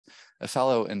a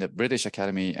fellow in the British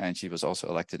Academy, and she was also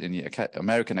elected in the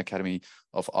American Academy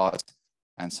of Art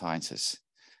and Sciences.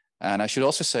 And I should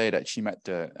also say that she met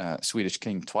the Swedish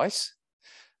king twice,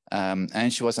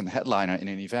 and she was a headliner in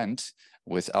an event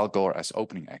with Al Gore as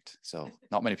opening act. So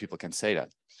not many people can say that.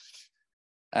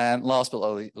 And last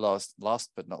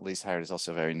but not least, Harriet is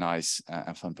also a very nice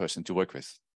and fun person to work with.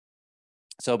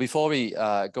 So before we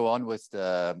go on with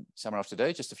the seminar of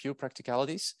today, just a few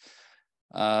practicalities.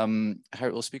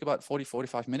 Harriet will speak about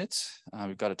 45 minutes.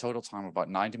 We've got a total time of about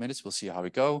 90 minutes. We'll see how we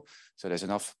go. So there's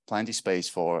plenty space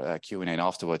for Q&A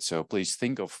afterwards. So please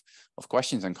think of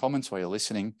questions and comments while you're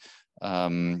listening.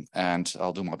 And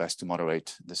I'll do my best to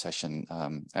moderate the session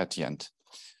at the end.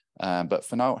 But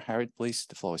for now, Harriet, please,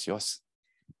 the floor is yours.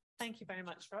 Thank you very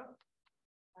much, Rob.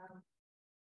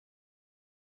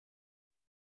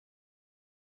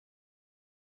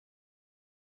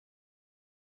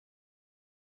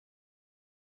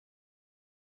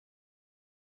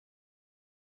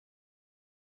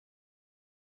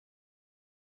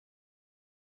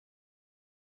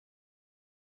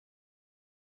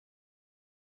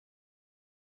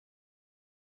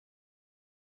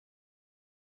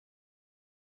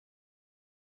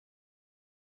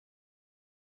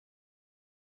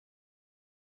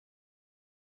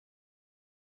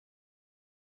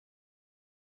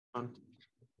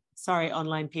 Sorry,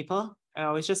 online people.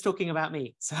 I was just talking about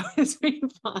me, so it's been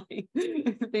fine.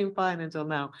 It's been fine until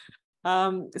now.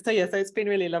 So it's been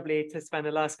really lovely to spend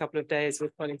the last couple of days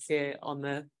with colleagues here on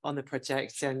the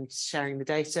project and sharing the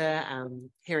data and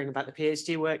hearing about the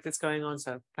PhD work that's going on.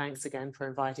 So thanks again for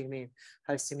inviting me and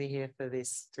hosting me here for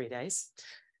these 3 days.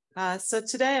 So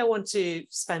today I want to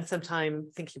spend some time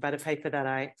thinking about a paper that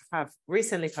I have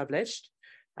recently published.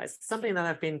 It's something that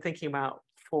I've been thinking about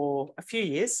for a few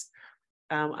years.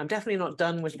 I'm definitely not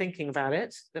done with thinking about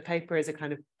it. The paper is a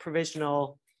kind of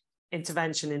provisional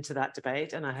intervention into that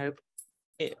debate, and I hope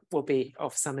it will be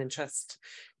of some interest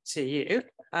to you.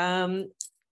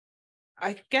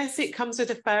 I guess it comes with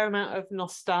a fair amount of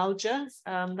nostalgia.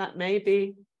 That may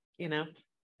be,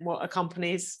 what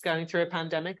accompanies going through a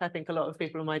pandemic. I think a lot of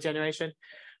people in my generation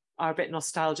are a bit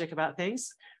nostalgic about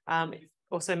things.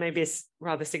 Also, maybe a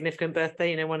rather significant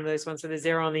birthday, one of those ones with a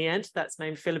 0 on the end. That's made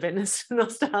me feel a bit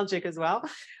nostalgic as well.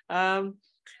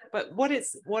 But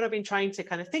what I've been trying to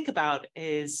kind of think about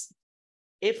is,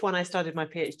 if when I started my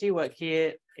PhD work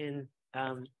here in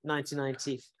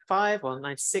 1995 or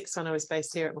 96, when I was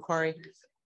based here at Macquarie,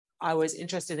 I was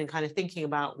interested in kind of thinking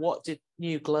about what did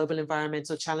new global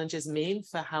environmental challenges mean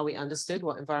for how we understood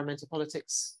what environmental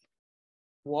politics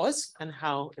was and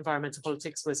how environmental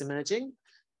politics was emerging.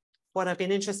 What I've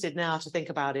been interested now to think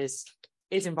about is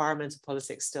environmental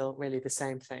politics still really the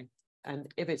same thing? And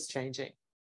if it's changing,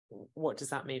 what does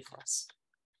that mean for us?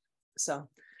 So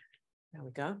there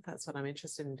we go. That's what I'm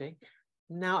interested in doing.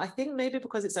 Now, I think maybe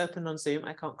because it's open on Zoom,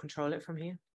 I can't control it from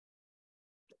here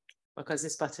because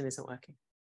this button isn't working.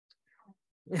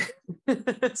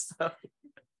 So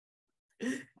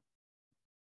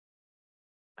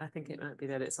I think it might be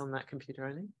that it's on that computer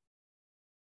only.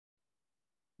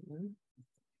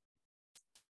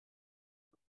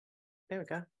 There we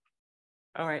go.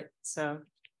 All right, so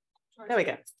there we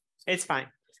go. It's fine.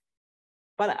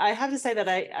 But I have to say that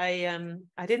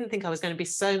I didn't think I was going to be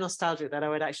so nostalgic that I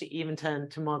would actually even turn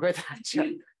to Margaret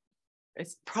Thatcher.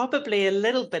 It's probably a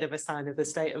little bit of a sign of the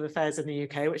state of affairs in the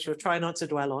UK, which we'll try not to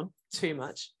dwell on too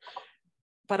much.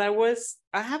 But I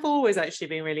have always actually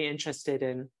been really interested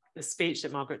in the speech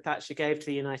that Margaret Thatcher gave to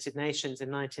the United Nations in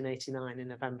 1989, in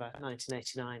November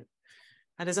 1989.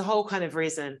 And there's a whole kind of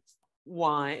reason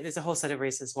why, there's a whole set of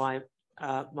reasons why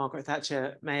Margaret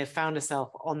Thatcher may have found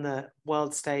herself on the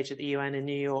world stage at the UN in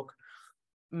New York,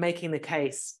 making the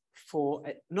case for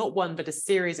not one, but a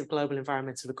series of global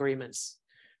environmental agreements,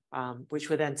 which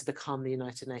were then to become the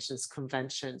United Nations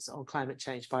Conventions on Climate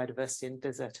Change, Biodiversity and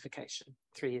Desertification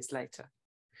 3 years later.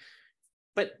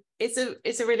 But it's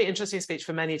a really interesting speech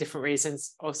for many different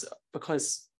reasons, also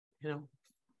because,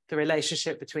 the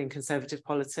relationship between conservative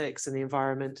politics and the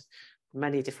environment,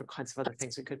 many different kinds of other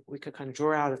things we could kind of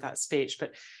draw out of that speech.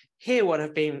 But here, what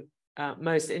I've been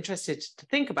most interested to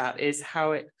think about is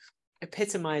how it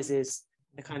epitomizes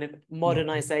the kind of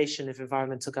modernization of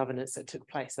environmental governance that took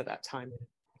place at that time.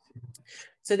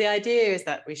 So the idea is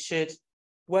that we should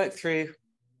work through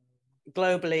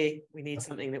globally. We need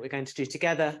something that we're going to do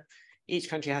together. Each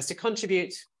country has to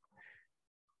contribute.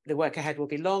 The work ahead will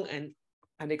be long and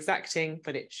exacting,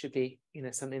 but it should be,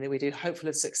 something that we do hopeful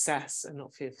of success and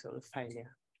not fearful of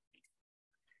failure.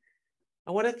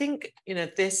 And what I think,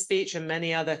 this speech and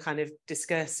many other kind of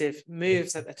discursive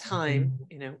moves at the time,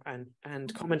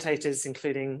 and commentators,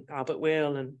 including Albert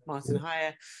Wehl and Martin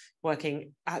Heyer,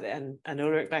 working at, and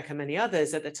Ulrich Beck and many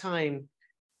others at the time,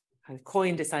 kind of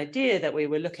coined this idea that we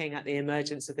were looking at the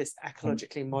emergence of this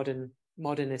ecologically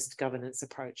modernist governance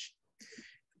approach.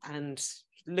 And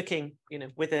looking,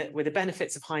 with the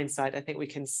benefits of hindsight, I think we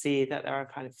can see that there are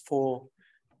kind of four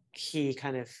key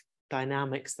kind of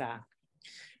dynamics there.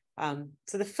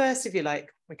 So the first, if you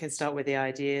like, we can start with the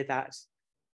idea that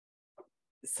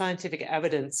scientific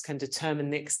evidence can determine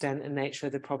the extent and nature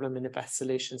of the problem and the best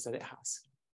solutions that it has.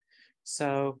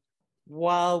 So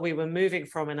while we were moving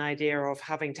from an idea of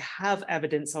having to have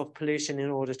evidence of pollution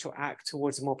in order to act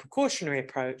towards a more precautionary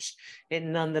approach, it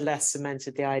nonetheless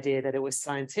cemented the idea that it was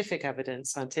scientific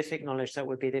evidence, scientific knowledge that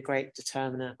would be the great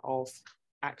determinant of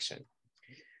action.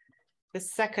 The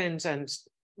second and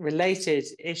related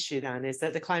issue then is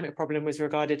that the climate problem was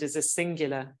regarded as a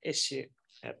singular issue,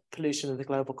 pollution of the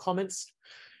global commons,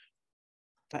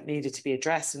 that needed to be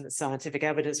addressed, and that scientific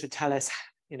evidence would tell us,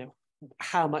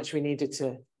 how much we needed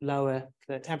to lower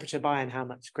the temperature by and how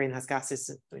much greenhouse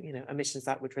gases, emissions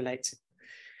that would relate to.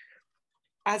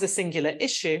 As a singular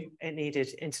issue, it needed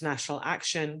international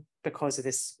action because of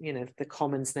this, the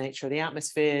commons nature of the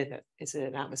atmosphere, that it's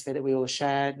an atmosphere that we all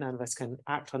share. None of us can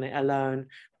act on it alone.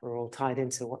 We're all tied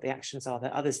into what the actions are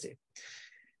that others do.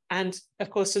 And of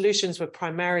course, solutions were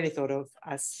primarily thought of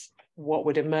as what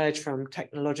would emerge from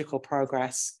technological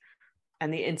progress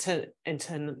and the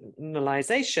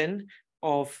internalization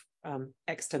of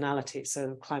externality.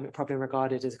 So climate problem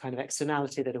regarded as a kind of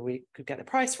externality that if we could get the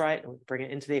price right and bring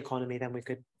it into the economy, then we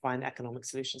could find economic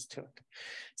solutions to it.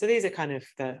 So these are kind of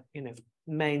the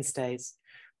mainstays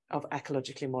of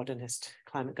ecologically modernist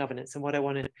climate governance. And what I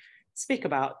want to speak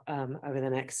about over the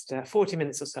next 40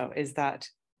 minutes or so is that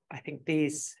I think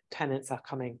these tenets are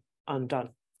coming undone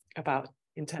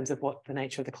in terms of what the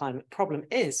nature of the climate problem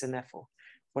is, and therefore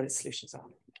what its solutions are.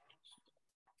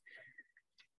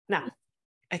 Now,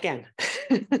 again,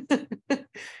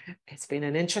 it's been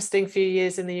an interesting few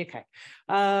years in the UK.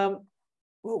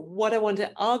 What I want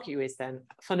to argue is then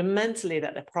fundamentally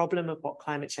that the problem of what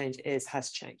climate change is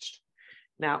has changed.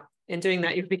 Now, in doing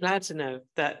that, you'd be glad to know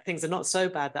that things are not so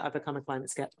bad that I've become a climate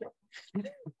skeptic.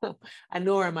 And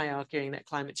nor am I arguing that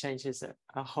climate change is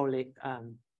a wholly,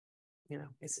 I'm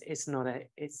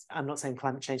not saying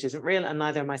climate change isn't real, and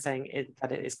neither am I saying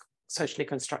that it is socially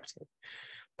constructive.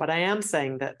 But I am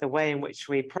saying that the way in which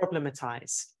we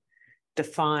problematize,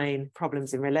 define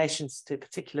problems in relation to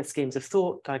particular schemes of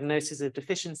thought, diagnoses of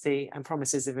deficiency, and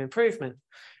promises of improvement,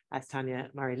 as Tanya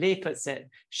Murray-Lee puts it,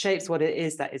 shapes what it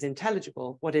is that is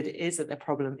intelligible, what it is that the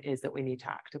problem is that we need to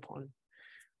act upon,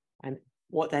 and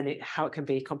how it can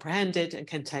be comprehended and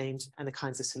contained, and the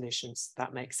kinds of solutions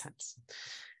that make sense.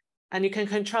 And you can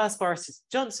contrast Boris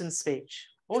Johnson's speech,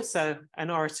 also an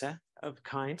orator of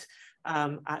kind,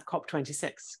 at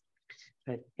COP26.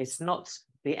 But it's not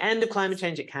the end of climate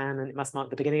change, it can, and it must mark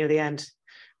the beginning of the end.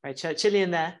 Very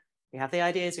Churchillian there. We have the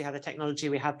ideas, we have the technology,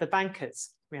 we have the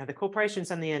bankers, we have the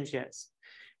corporations and the NGOs.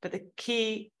 But the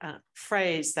key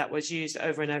phrase that was used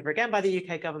over and over again by the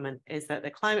UK government is that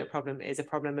the climate problem is a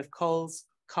problem of coals,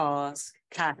 cars,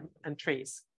 cash, and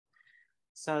trees.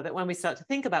 So that when we start to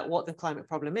think about what the climate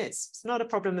problem is, it's not a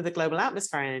problem of the global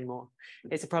atmosphere anymore.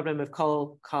 It's a problem of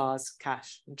coal, cars,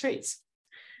 cash, and trees.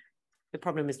 The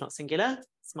problem is not singular,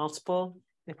 it's multiple.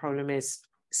 The problem is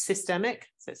systemic,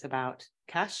 so it's about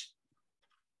cash.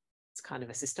 It's kind of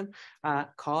a system.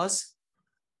 Cars,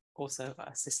 also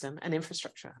a system, and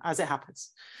infrastructure, as it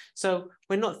happens. So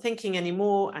we're not thinking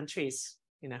anymore, and trees,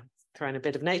 throwing a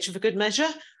bit of nature for good measure.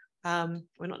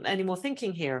 We're not anymore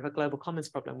thinking here of a global commons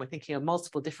problem. We're thinking of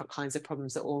multiple different kinds of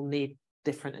problems that all need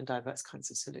different and diverse kinds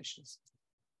of solutions.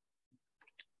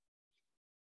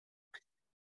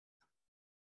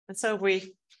 And so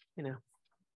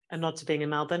a nod to being in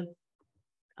Melbourne.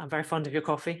 I'm very fond of your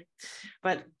coffee,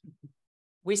 but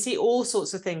we see all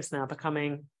sorts of things now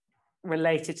becoming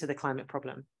related to the climate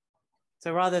problem.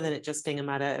 So rather than it just being a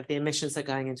matter of the emissions that are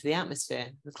going into the atmosphere,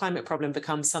 the climate problem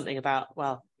becomes something about,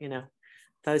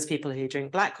 those people who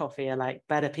drink black coffee are like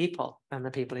better people than the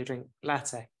people who drink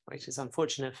latte, which is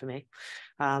unfortunate for me,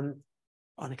 on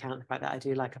account of the fact that I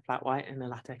do like a flat white and a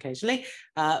latte occasionally.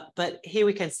 But here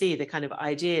we can see the kind of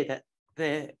idea that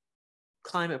the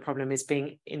climate problem is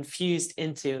being infused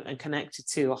into and connected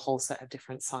to a whole set of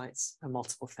different sides and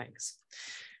multiple things.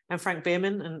 And Frank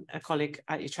Bierman, and a colleague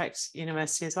at Utrecht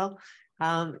University as well,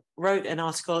 wrote an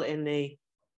article in the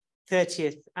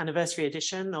 30th anniversary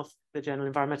edition of the journal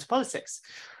Environmental Politics,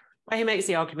 where he makes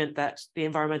the argument that the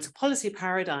environmental policy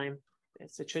paradigm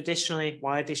It's a traditionally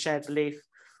widely shared belief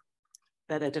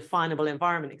that a definable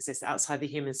environment exists outside the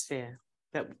human sphere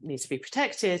that needs to be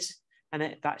protected,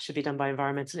 and that should be done by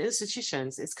environmental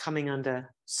institutions. It's coming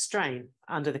under strain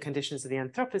under the conditions of the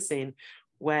Anthropocene,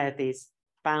 where these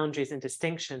boundaries and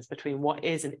distinctions between what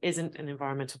is and isn't an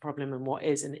environmental problem and what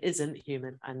is and isn't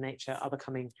human and nature are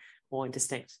becoming more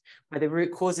indistinct, where the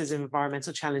root causes of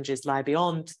environmental challenges lie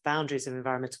beyond boundaries of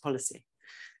environmental policy.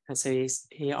 And so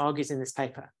he argues in this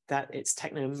paper that its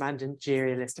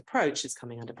techno-managerialist approach is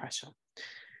coming under pressure.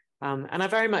 And I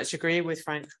very much agree with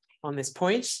Frank on this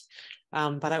point,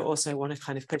 but I also want to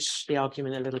kind of push the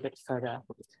argument a little bit further.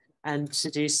 And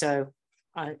to do so,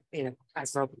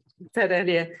 as Rob said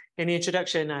earlier in the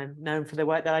introduction, I'm known for the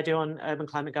work that I do on urban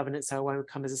climate governance, so it won't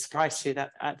come as a surprise to you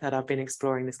that I've been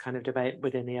exploring this kind of debate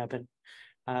within the urban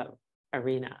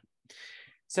arena.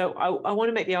 So I want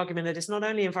to make the argument that it's not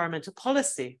only environmental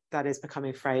policy that is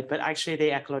becoming frayed, but actually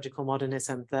the ecological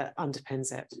modernism that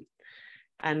underpins it.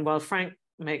 And while Frank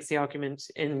makes the argument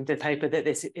in the paper that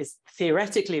this is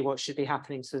theoretically what should be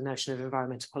happening to the notion of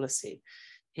environmental policy,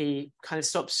 he kind of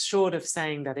stops short of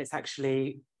saying that it's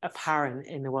actually apparent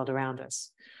in the world around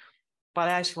us. But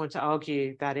I actually want to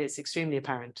argue that it's extremely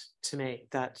apparent to me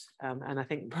that, and I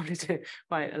think probably to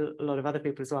by a lot of other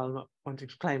people as well, I'm not wanting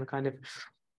to claim a kind of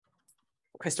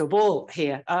crystal ball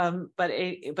here, but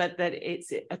that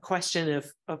it's a question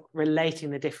of relating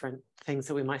the different things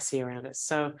that we might see around us.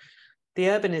 So the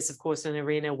urban is, of course, an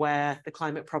arena where the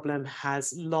climate problem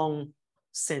has long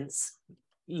since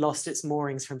lost its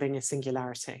moorings from being a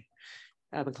singularity.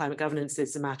 Urban climate governance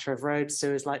is a matter of roads,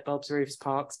 sewers, light bulbs, roofs,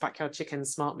 parks, backyard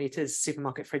chickens, smart meters,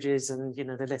 supermarket fridges, and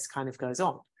the list kind of goes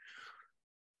on.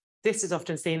 This is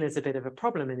often seen as a bit of a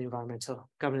problem in the environmental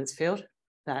governance field,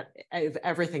 that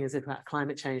everything is about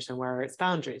climate change and where are its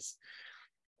boundaries.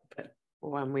 But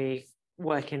when we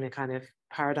work in a kind of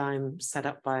paradigm set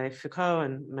up by Foucault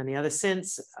and many others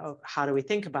since, of how do we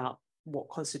think about what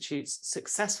constitutes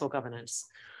successful governance,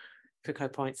 Foucault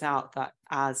points out that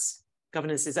as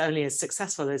governance is only as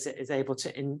successful as it is able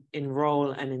to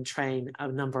enroll and entrain a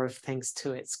number of things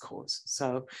to its cause.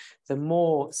 So the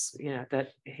more, that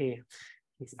he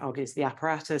argues the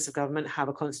apparatus of government have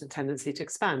a constant tendency to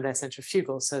expand. They're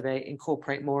centrifugal, so they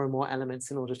incorporate more and more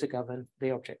elements in order to govern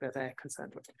the object that they're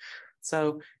concerned with.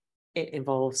 So it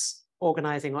involves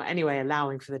organizing or anyway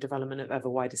allowing for the development of ever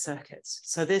wider circuits.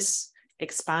 So this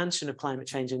expansion of climate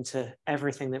change into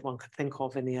everything that one could think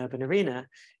of in the urban arena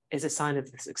is a sign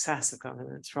of the success of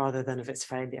governance rather than of its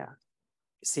failure,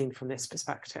 seen from this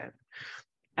perspective.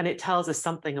 And it tells us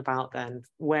something about then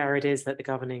where it is that the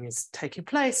governing is taking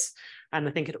place. And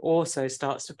I think it also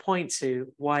starts to point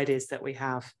to why it is that we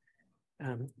have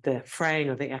the fraying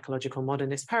of the ecological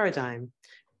modernist paradigm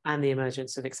and the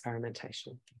emergence of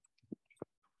experimentation.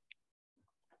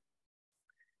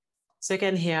 So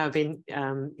again, here I've been,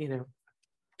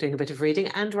 doing a bit of reading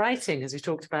and writing, as we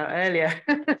talked about earlier.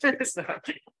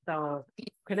 so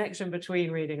connection between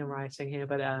reading and writing here,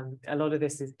 but a lot of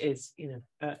this is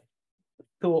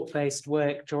thought-based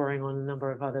work, drawing on a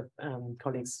number of other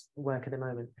colleagues' work at the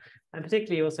moment, and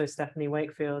particularly also Stephanie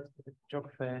Wakefield, a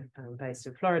geographer based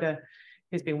in Florida,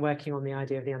 who's been working on the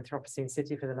idea of the Anthropocene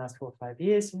city for the last 4 or 5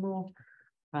 years or more.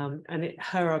 And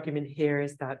her argument here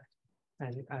is that,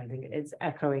 and I think it's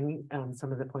echoing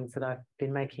some of the points that I've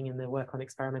been making in the work on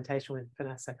experimentation with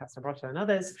Vanessa Casabrotta and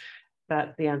others,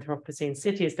 that the Anthropocene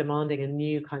city is demanding a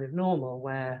new kind of normal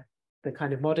where the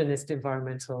kind of modernist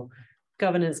environmental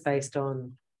governance based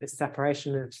on the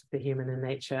separation of the human and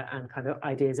nature and kind of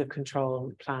ideas of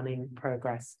control, planning,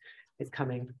 progress is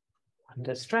coming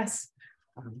under stress,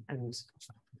 and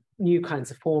new kinds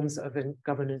of forms of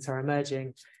governance are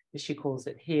emerging. As she calls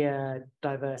it here,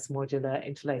 diverse, modular,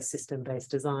 interlaced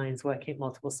system-based designs working at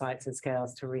multiple sites and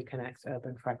scales to reconnect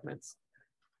urban fragments.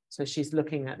 So she's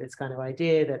looking at this kind of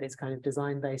idea that it's kind of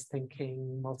design-based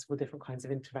thinking, multiple different kinds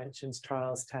of interventions,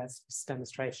 trials, tests,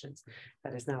 demonstrations,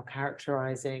 that is now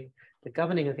characterizing the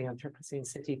governing of the Anthropocene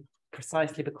city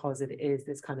precisely because it is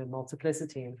this kind of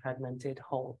multiplicity and fragmented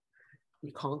whole.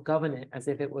 You can't govern it as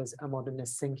if it was a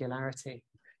modernist singularity.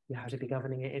 You have to be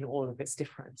governing it in all of its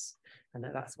difference. And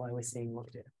that's why we're seeing what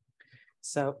we do.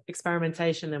 So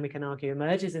experimentation, then we can argue,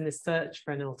 emerges in this search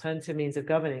for an alternative means of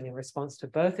governing in response to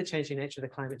both the changing nature of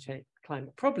the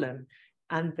climate problem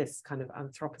and this kind of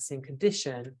Anthropocene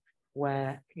condition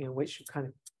where, which kind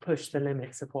of push the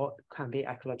limits of what can be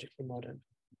ecologically modern.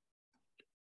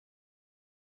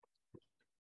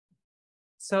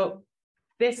 So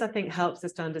this, I think, helps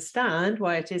us to understand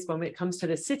why it is when it comes to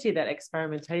the city that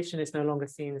experimentation is no longer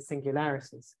seen as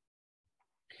singularities,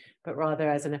 but rather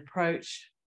as an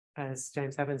approach, as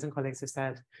James Evans and colleagues have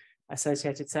said,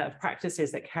 associated set of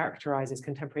practices that characterizes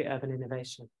contemporary urban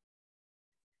innovation.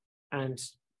 And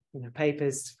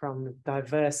papers from a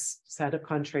diverse set of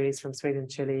countries, from Sweden,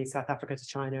 Chile, South Africa to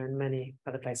China, and many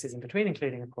other places in between,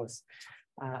 including, of course,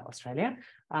 Australia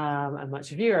and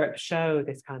much of Europe, show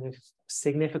this kind of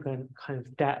significant kind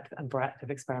of depth and breadth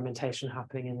of experimentation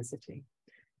happening in the city.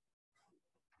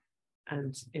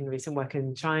 And in recent work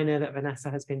in China that Vanessa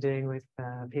has been doing with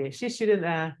a PhD student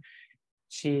there,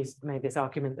 she's made this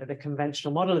argument that the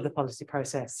conventional model of the policy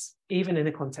process, even in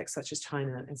a context such as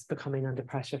China, is becoming under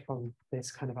pressure from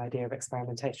this kind of idea of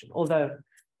experimentation. Although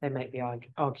they make the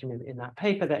argument in that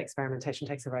paper that experimentation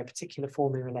takes a very particular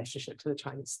form in relationship to the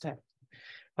Chinese state.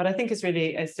 But I think it's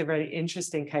a very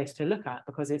interesting case to look at,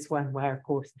 because it's one where, of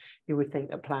course, you would think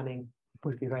that planning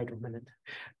would be very dominant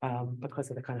because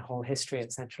of the kind of whole history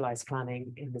of centralized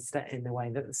planning in the state, in the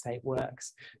way that the state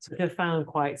works. So we have found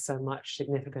quite so much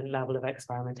significant level of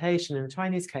experimentation. In the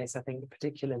Chinese case, I think it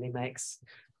particularly makes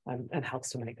and helps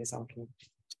to make this argument.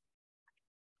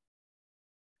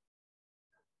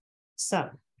 So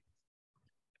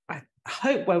I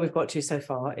hope where we've got to so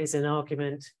far is an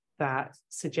argument that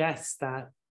suggests that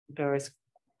there is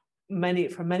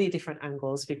from many different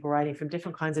angles, people writing from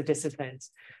different kinds of disciplines,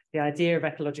 the idea of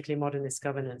ecologically modernist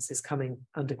governance is coming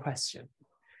under question.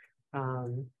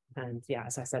 And yeah,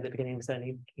 as I said at the beginning, I'm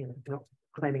certainly not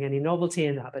claiming any novelty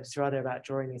in that, but it's rather about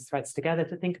drawing these threads together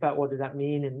to think about what does that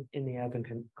mean in the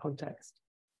urban context.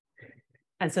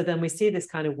 And so then we see this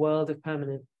kind of world of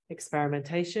permanent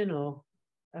experimentation or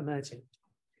emerging.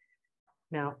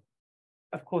 Now,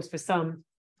 of course, for some,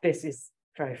 this is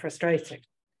very frustrating,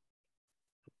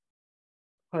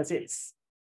 because it's,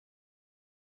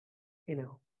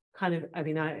 kind of, I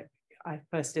mean, I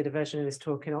first did a version of this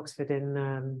talk in Oxford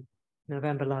in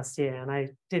November last year, and I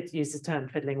did use the term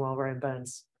fiddling while Rome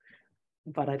burns,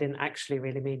 but I didn't actually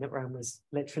really mean that Rome was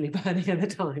literally burning at the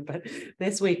time. But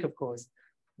this week, of course,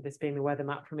 this being the weather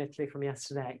map from Italy from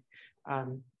yesterday,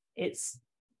 it's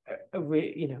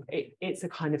it's a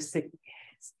kind of,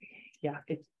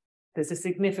 there's a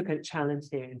significant challenge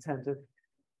here in terms of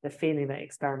the feeling that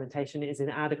experimentation is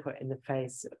inadequate in the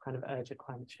face of kind of urgent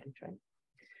climate change, right?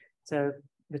 So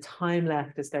the time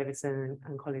left, as Davidson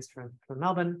and colleagues from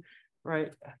Melbourne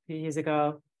wrote a few years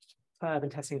ago, for urban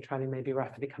testing and trialing may be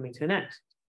rapidly coming to an end.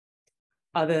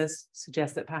 Others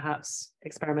suggest that perhaps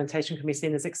experimentation can be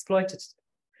seen as exploitative,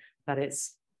 that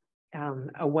it's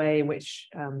a way in which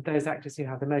those actors who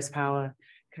have the most power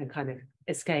can kind of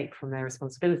escape from their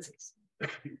responsibilities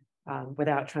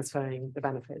without transferring the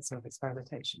benefits of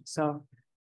experimentation. So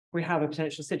we have a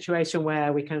potential situation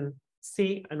where we can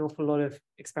see an awful lot of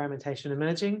experimentation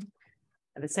emerging.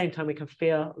 At the same time, we can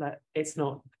feel that it's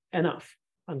not enough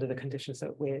under the conditions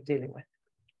that we're dealing with.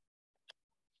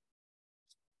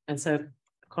 And so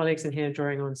colleagues in here,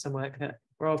 drawing on some work that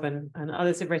Rob and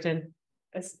others have written,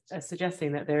 are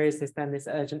suggesting that there is this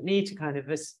urgent need to kind of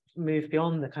move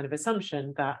beyond the kind of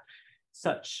assumption that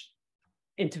such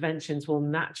interventions will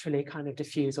naturally kind of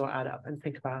diffuse or add up, and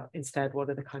think about instead what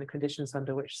are the kind of conditions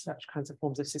under which such kinds of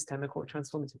forms of systemic or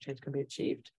transformative change can be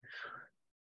achieved.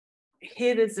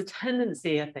 Here there's a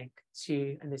tendency, I think,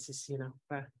 to, and this is,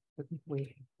 where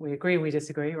we agree and we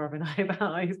disagree, Rob and I,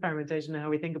 about experimentation and how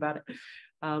we think about it,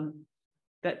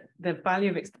 that the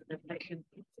value of experimentation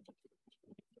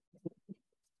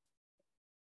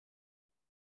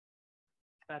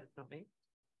that is not me,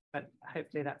 but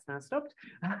hopefully that's now stopped.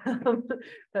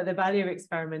 That the value of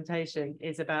experimentation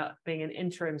is about being an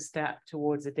interim step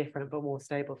towards a different but more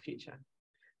stable future.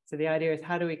 So the idea is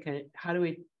how do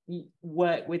we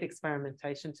work with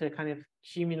experimentation to kind of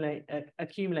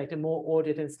accumulate a more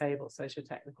ordered and stable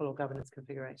socio-technical or governance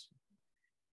configuration.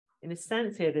 In a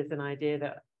sense here, there's an idea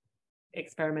that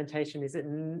experimentation is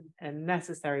a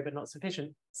necessary but not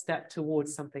sufficient step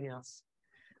towards something else.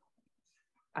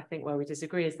 I think where we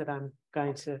disagree is that I'm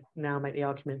going to now make the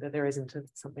argument that there isn't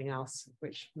something else,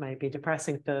 which may be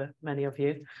depressing for many of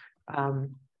you.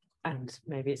 And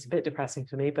maybe it's a bit depressing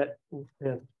for me, but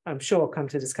I'm sure we'll come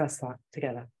to discuss that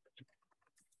together.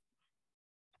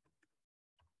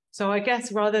 So I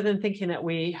guess rather than thinking that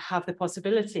we have the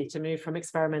possibility to move from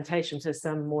experimentation to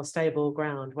some more stable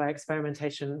ground where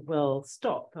experimentation will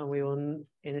stop and we will,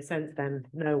 in a sense, then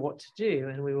know what to do,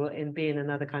 and we will be in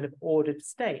another kind of ordered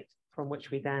state from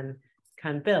which we then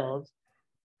can build,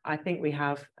 I think we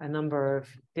have a number of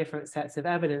different sets of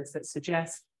evidence that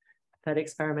suggest that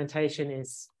experimentation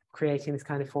is creating this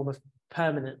kind of form of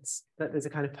permanence, that there's a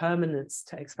kind of permanence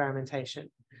to experimentation.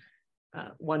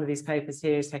 One of these papers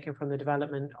here is taken from the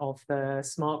development of the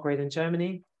smart grid in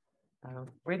Germany,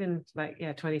 written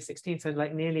 2016, so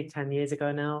like nearly 10 years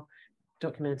ago now,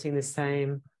 documenting the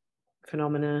same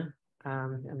phenomena I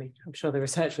mean, I'm sure the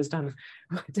research was done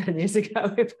 10 years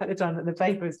ago by the time that the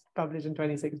paper was published in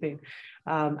 2016.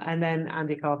 And then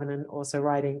Andy Carvenan also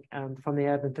writing from the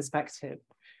urban perspective.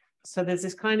 So there's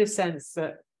this kind of sense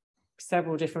that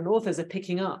several different authors are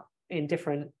picking up in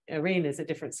different arenas at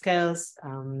different scales.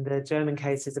 The German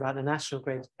case is about the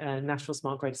national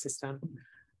smart grid system.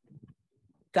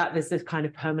 That there's this kind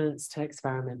of permanence to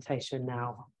experimentation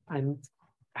now.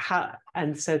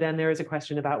 And so then there is a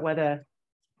question about whether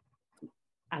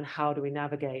and how do we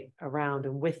navigate around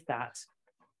and with that,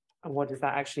 and what does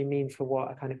that actually mean for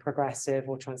what a kind of progressive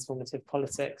or transformative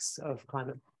politics of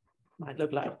climate might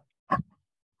look like.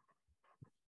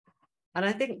 And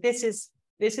I think this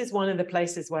is one of the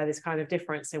places where this kind of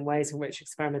difference in ways in which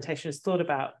experimentation is thought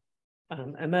about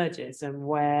emerges, and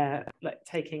where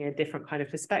taking a different kind of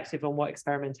perspective on what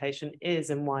experimentation is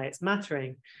and why it's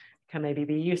mattering can maybe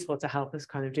be useful to help us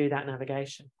kind of do that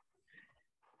navigation.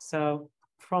 So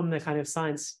from the kind of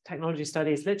science technology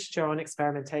studies literature on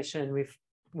experimentation,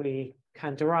 we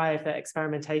can derive that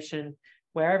experimentation,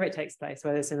 wherever it takes place,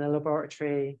 whether it's in a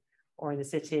laboratory or in the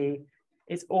city,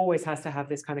 it always has to have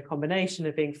this kind of combination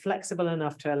of being flexible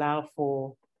enough to allow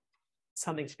for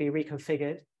something to be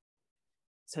reconfigured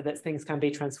so that things can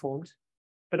be transformed,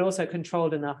 but also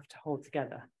controlled enough to hold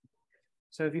together.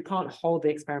 So if you can't hold the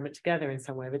experiment together in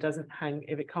some way, if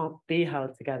it can't be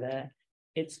held together,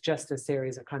 it's just a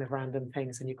series of kind of random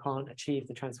things and you can't achieve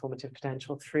the transformative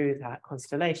potential through that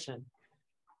constellation.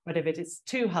 But if it is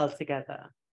too held together,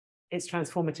 its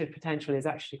transformative potential is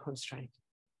actually constrained.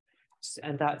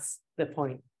 And that's the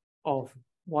point of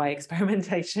why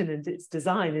experimentation and its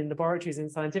design in laboratories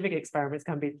and scientific experiments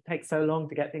can take so long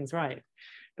to get things right,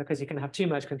 because you can have too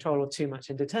much control or too much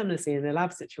indeterminacy in the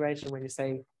lab situation when you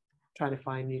say trying to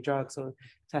find new drugs or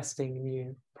testing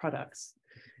new products.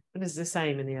 And it's the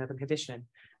same in the urban condition.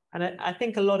 And I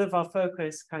think a lot of our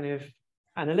focus kind of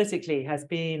analytically has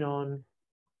been on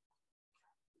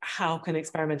how can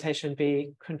experimentation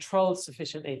be controlled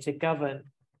sufficiently to govern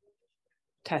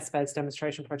test beds,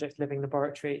 demonstration projects, living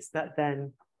laboratories, that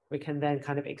then we can then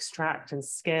kind of extract and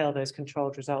scale those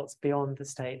controlled results beyond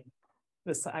the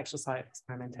actual site of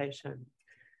experimentation.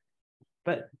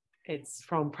 But it's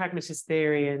from pragmatist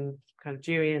theory and kind of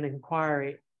Deweyan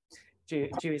inquiry,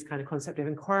 Dewey's kind of concept of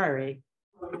inquiry,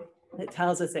 that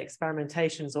tells us that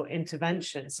experimentations or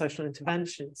interventions, social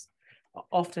interventions, are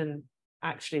often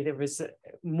actually there is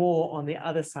more on the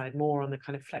other side, more on the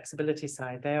kind of flexibility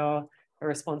side. They are a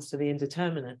response to the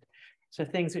indeterminate. So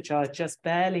things which are just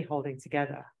barely holding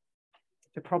together,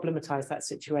 to problematize that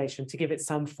situation, to give it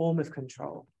some form of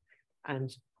control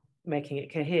and making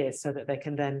it cohere so that they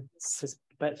can then,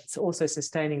 but it's also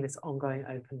sustaining this ongoing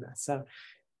openness, so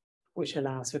which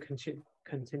allows for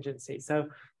contingency. So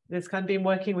there's kind of been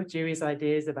working with Dewey's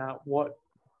ideas about what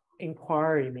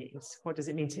inquiry means. What does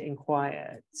it mean to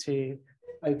inquire, to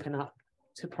open up,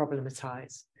 to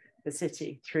problematize the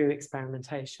city through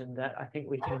experimentation, that I think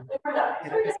we can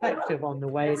get a perspective on the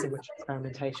ways in which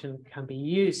experimentation can be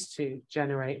used to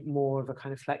generate more of a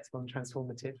kind of flexible and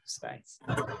transformative space.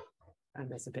 And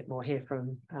there's a bit more here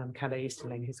from Kalle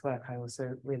Easterling, whose work I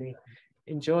also really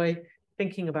enjoy.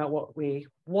 Thinking about what we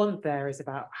want there is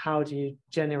about how do you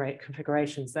generate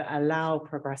configurations that allow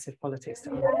progressive politics to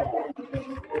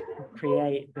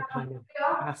create the kind of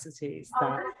capacities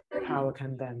that power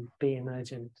can then be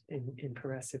emergent in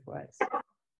progressive ways.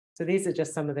 So these are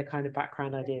just some of the kind of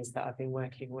background ideas that I've been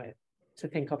working with to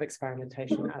think of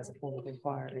experimentation as a form of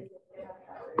inquiry.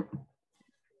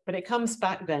 But it comes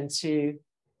back then to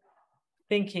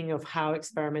thinking of how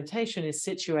experimentation is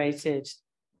situated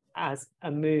as a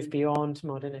move beyond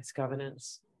modernist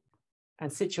governance.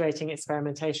 And situating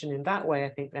experimentation in that way, I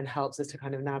think, then helps us to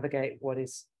kind of navigate what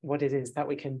it is that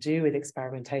we can do with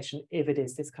experimentation if it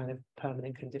is this kind of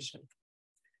permanent condition.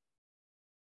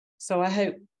 So I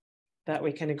hope that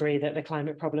we can agree that the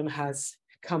climate problem has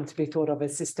come to be thought of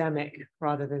as systemic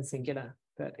rather than singular,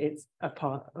 that it's a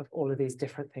part of all of these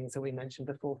different things that we mentioned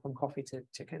before, from coffee to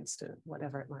chickens to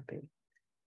whatever it might be.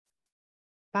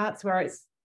 That's where it's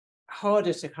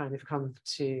harder to kind of come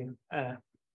to a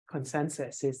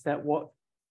consensus, is that what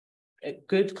a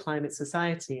good climate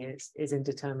society is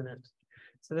indeterminate.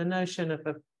 So the notion of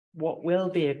what will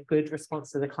be a good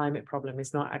response to the climate problem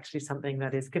is not actually something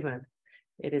that is given.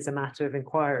 It is a matter of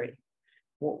inquiry.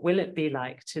 What will it be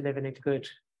like to live in a good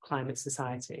climate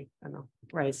society? And I'll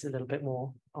raise a little bit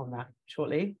more on that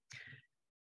shortly.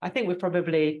 I think we've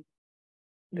probably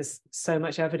there's so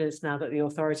much evidence now that the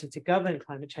authority to govern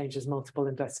climate change is multiple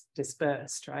and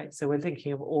dispersed, right? So we're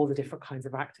thinking of all the different kinds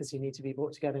of actors who need to be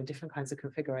brought together in different kinds of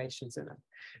configurations. And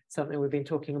something we've been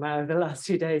talking about over the last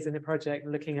 2 days in the project,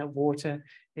 looking at water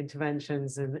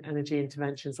interventions and energy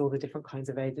interventions, all the different kinds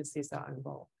of agencies that are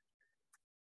involved.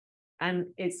 And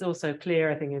it's also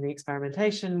clear, I think, in the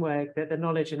experimentation work that the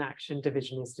knowledge and action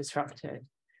division is disrupted.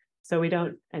 So we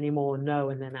don't anymore know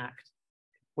and then act.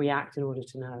 We act in order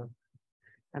to know.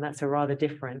 And that's a rather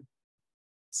different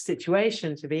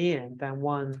situation to be in than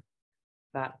one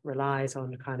that relies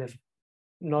on kind of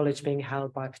knowledge being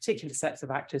held by particular sets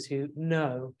of actors who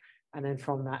know, and then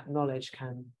from that knowledge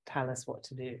can tell us what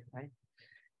to do, right?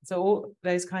 So all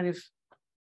those kind of,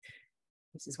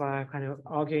 this is why I'm kind of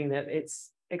arguing that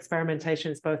it's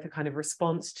experimentation is both a kind of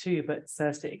response to, but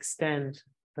serves to extend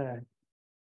the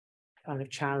kind of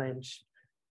challenge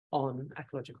on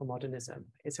ecological modernism.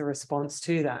 It's a response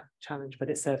to that challenge, but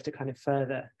it serves to kind of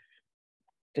further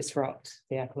disrupt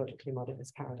the ecologically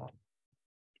modernist paradigm.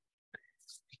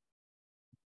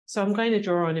 So I'm going to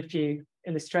draw on a few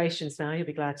illustrations now, you'll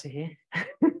be glad to hear,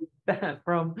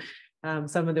 from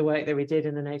some of the work that we did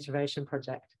in the Naturevation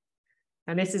project.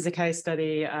 And this is a case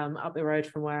study up the road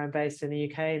from where I'm based in the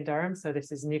UK in Durham. So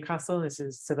this is Newcastle, this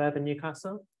is suburban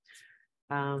Newcastle.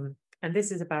 And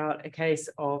this is about a case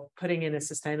of putting in a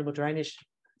sustainable drainage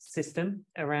system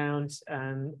around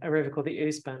a river called the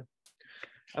Ousburn,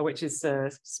 which is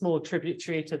a small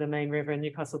tributary to the main river in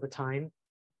Newcastle, the Tyne.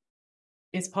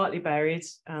 It's partly buried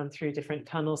through different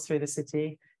tunnels through the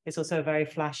city. It's also a very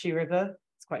flashy river.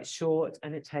 It's quite short,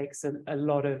 and it takes a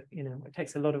lot of,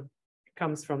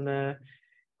 comes from the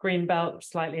green belt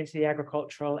slightly into the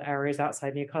agricultural areas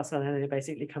outside Newcastle, and then it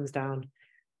basically comes down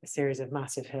a series of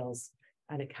massive hills.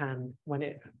 And it can, when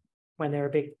there are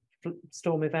big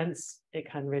storm events,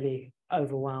 it can really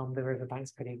overwhelm the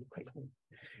riverbanks pretty quickly.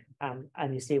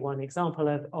 And you see one example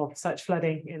of such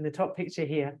flooding in the top picture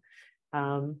here.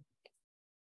 And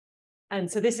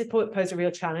so this has posed a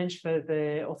real challenge for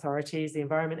the authorities, the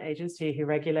Environment Agency who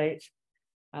regulate,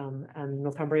 and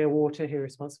Northumbria Water, who are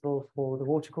responsible for the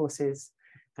watercourses,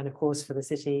 and of course for the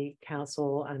city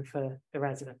council and for the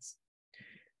residents.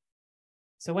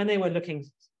 So when they were looking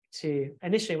to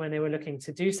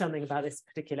do something about this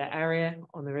particular area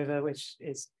on the river, which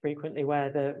is frequently where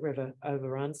the river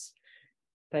overruns,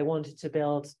 they wanted to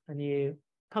build a new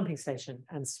pumping station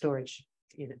and storage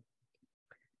unit.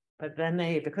 But then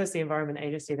because the Environment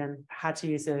Agency then had to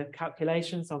use the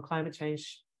calculations on climate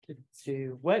change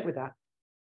to work with that,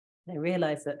 they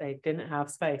realized that they didn't have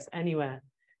space anywhere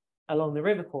along the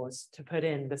river course to put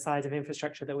in the size of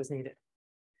infrastructure that was needed.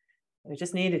 They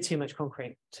just needed too much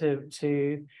concrete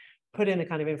to put in the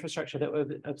kind of infrastructure that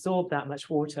would absorb that much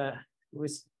water.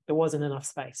 There wasn't enough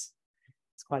space.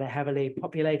 It's quite a heavily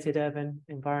populated urban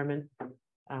environment,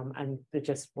 and there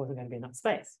just wasn't going to be enough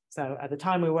space. So at the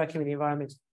time we were working with the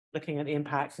environment, looking at the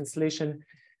impact and solution,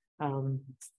 so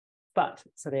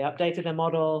they updated their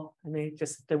model, and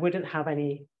they wouldn't have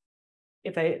any,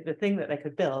 the thing that they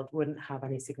could build wouldn't have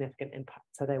any significant impact.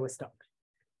 So they were stuck.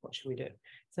 What should we do?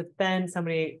 So then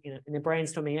somebody, in a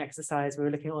brainstorming exercise, we were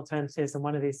looking at alternatives, and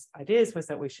one of these ideas was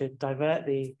that we should divert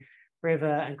the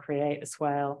river and create a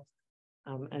swale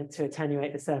and to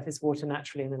attenuate the surface water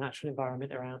naturally in the natural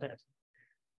environment around it.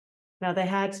 Now, they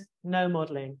had no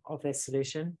modeling of this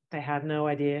solution. They had no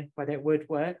idea whether it would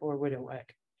work or it wouldn't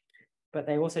work, but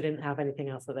they also didn't have anything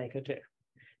else that they could do.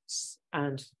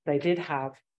 And they did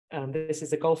have, this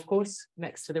is a golf course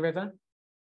next to the river.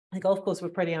 The golf course were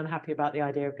pretty unhappy about the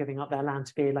idea of giving up their land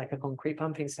to be like a concrete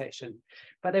pumping station,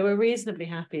 but they were reasonably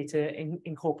happy to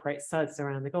incorporate suds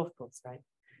around the golf course, right?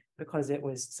 Because it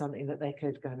was something that they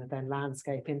could kind of then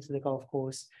landscape into the golf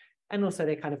course. And also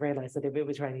they kind of realized that if it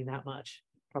was raining that much,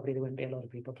 probably there wouldn't be a lot of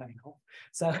people playing golf.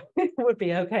 So it would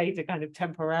be okay to kind of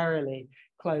temporarily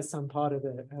close some part of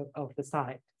the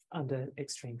site under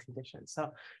extreme conditions.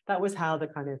 So that was how the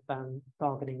kind of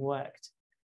bargaining worked.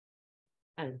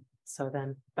 And so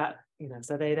then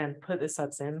so they then put the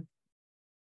suds in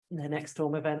the next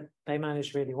storm event. They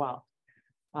managed really well.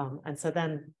 And so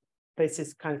then this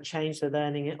has kind of changed the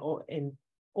learning in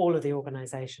all of the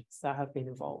organizations that have been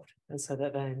involved. And so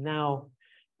that they now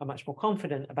are much more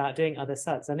confident about doing other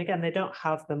suds. And again, they don't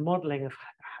have the modeling of,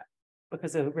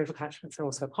 because the river catchments are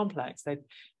also complex, they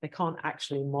can't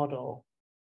actually model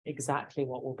exactly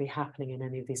what will be happening in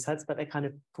any of these suds, but they kind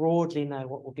of broadly know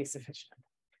what will be sufficient.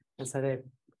 And so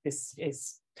this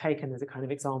is taken as a kind of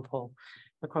example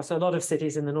across a lot of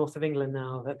cities in the north of England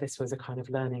now, that this was a kind of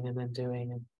learning and then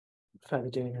doing and further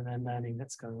doing and then learning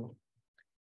that's going on.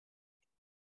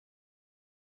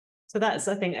 So that's,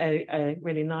 I think, a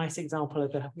really nice example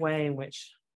of the way in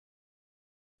which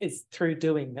it's through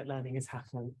doing that learning is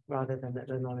happening rather than that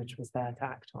the knowledge was there to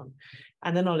act on.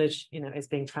 And the knowledge, you know, is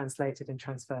being translated and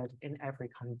transferred in every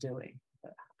kind of doing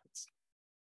that happens.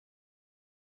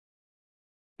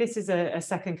 This is a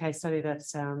second case study that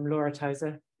Laura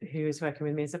Tozer, who is working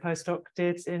with me as a postdoc,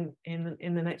 did in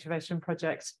the Naturvation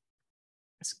project.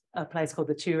 It's a place called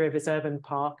the Two Rivers Urban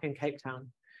Park in Cape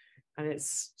Town. And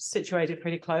it's situated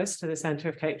pretty close to the center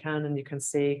of Cape Town. And you can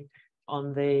see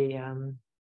on the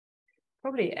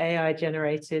probably AI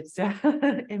generated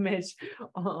image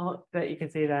that you can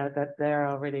see there that there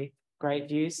are really great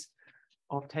views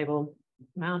of Table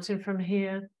Mountain from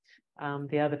here.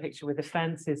 The other picture with the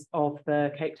fence is of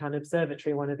the Cape Town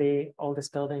Observatory, one of the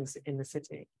oldest buildings in the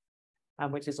city,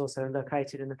 which is also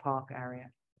located in the park area.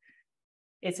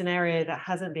 It's an area that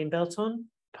hasn't been built on,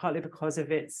 partly because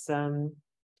of it's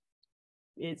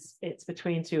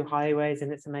between two highways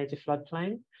and it's a major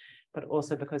floodplain, but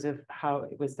also because of how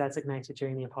it was designated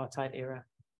during the apartheid era.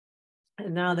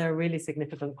 And now there are really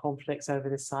significant conflicts over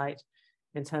the site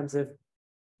in terms of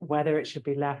whether it should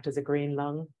be left as a green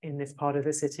lung in this part of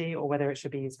the city or whether it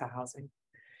should be used for housing.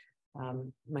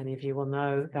 Many of you will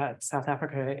know that South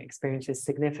Africa experiences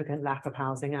significant lack of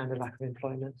housing and a lack of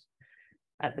employment.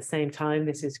 At the same time,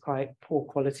 this is quite poor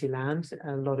quality land.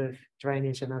 A lot of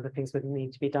drainage and other things would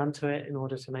need to be done to it in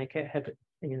order to make it,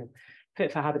 you know,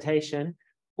 fit for habitation,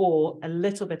 or a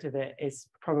little bit of it is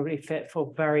probably fit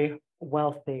for very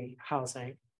wealthy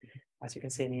housing, as you can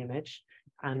see in the image,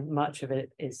 and much of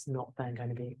it is not then going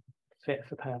to be fit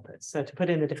for purpose. So to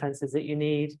put in the defenses that you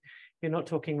need, you're not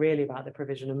talking really about the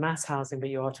provision of mass housing, but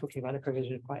you are talking about the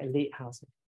provision of quite elite housing.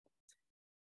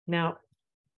 Now,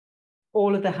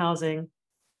 all of the housing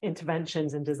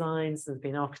interventions and designs, there's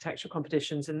been architectural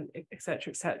competitions and et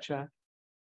cetera,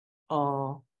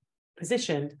 are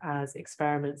positioned as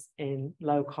experiments in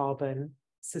low carbon,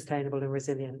 sustainable and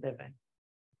resilient living.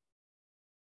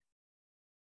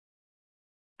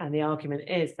 And the argument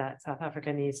is that South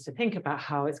Africa needs to think about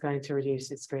how it's going to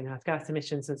reduce its greenhouse gas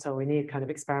emissions. And so we need kind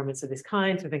of experiments of this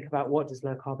kind to think about what does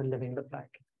low carbon living look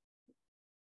like.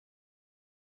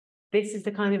 This is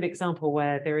the kind of example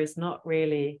where there is not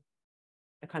really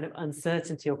a kind of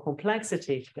uncertainty or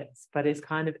complexity to this, but it's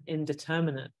kind of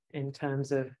indeterminate in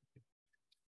terms of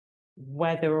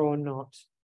whether or not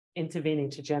intervening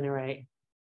to generate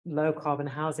low carbon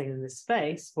housing in this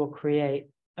space will create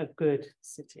a good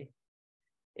city.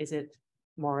 Is it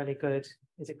morally good?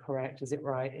 Is it correct? Is it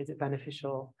right? Is it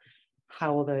beneficial?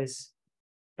 How will those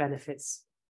benefits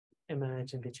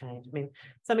emerge and be changed? I mean, to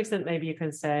some extent, maybe you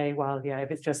can say, well, yeah,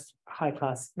 if it's just high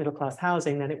class, middle class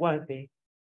housing, then it won't be.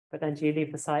 But then do you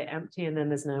leave the site empty and then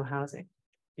there's no housing?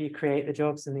 Do you create the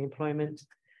jobs and the employment?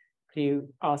 Do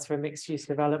you ask for a mixed use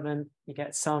development? You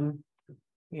get some,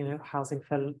 you know, housing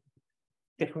for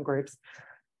different groups.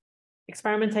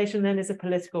 Experimentation then is a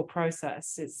political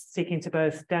process. It's seeking to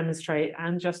both demonstrate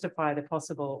and justify the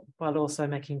possible, while also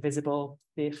making visible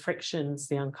the frictions,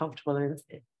 the uncomfortable and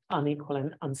unequal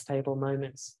and unstable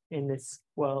moments in this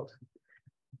world.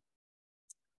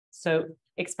 So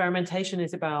experimentation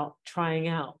is about trying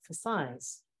out for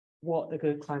science what a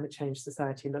good climate change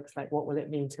society looks like. What will it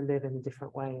mean to live in a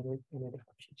different way in a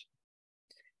different future?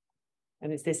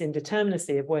 And it's this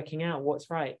indeterminacy of working out what's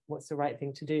right, what's the right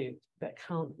thing to do, that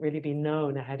can't really be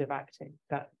known ahead of acting.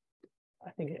 That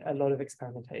I think a lot of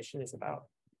experimentation is about.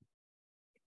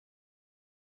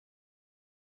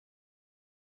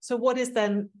 So what is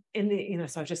then in the, you know,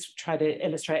 so I've just tried to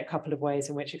illustrate a couple of ways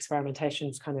in which experimentation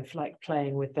is kind of like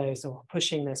playing with those or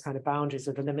pushing those kind of boundaries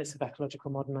of the limits of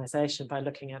ecological modernization by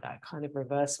looking at that kind of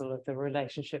reversal of the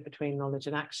relationship between knowledge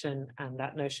and action, and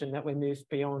that notion that we move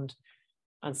beyond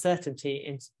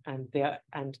uncertainty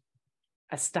and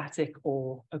a static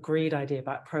or agreed idea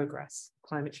about progress.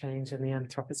 Climate change and the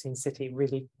Anthropocene city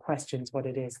really questions what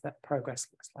it is that progress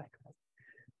looks like.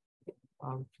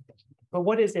 But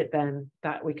what is it then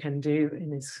that we can do in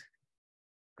this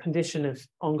condition of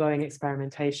ongoing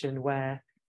experimentation where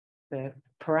the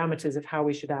parameters of how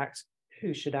we should act,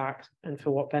 who should act, and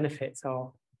for what benefits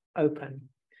are open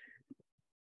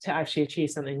to actually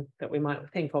achieve something that we might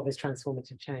think of as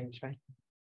transformative change, right?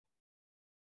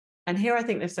 And here I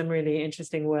think there's some really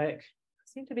interesting work. I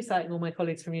seem to be citing all my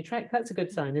colleagues from Utrecht. That's a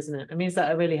good sign, isn't it? It means that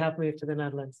I really have moved to the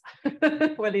Netherlands.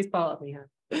 Well, at least part of me has.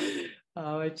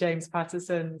 James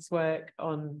Patterson's work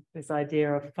on this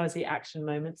idea of fuzzy action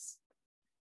moments,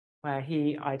 where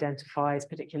he identifies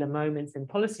particular moments in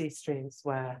policy streams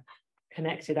where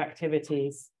connected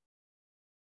activities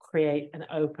create an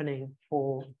opening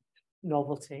for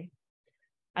novelty.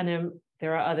 And then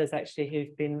there are others actually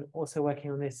who've been also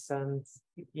working on this,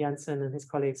 Jensen and his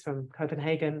colleagues from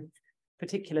Copenhagen,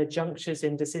 particular junctures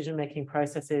in decision-making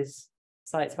processes,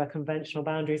 sites where conventional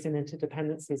boundaries and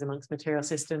interdependencies amongst material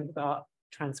systems are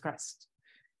transgressed.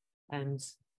 And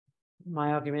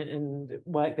my argument and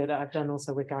work that I've done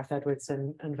also with Gareth Edwards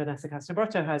and Vanessa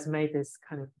Castrobrotto has made this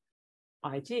kind of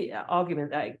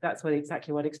argument that that's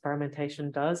exactly what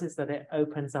experimentation does, is that it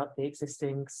opens up the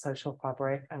existing social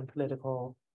fabric and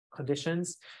political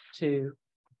conditions to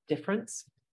difference,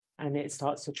 and it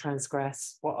starts to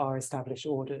transgress what are established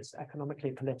orders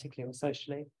economically, politically, or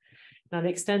socially. Now, the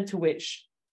extent to which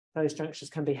those junctures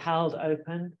can be held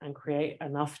open and create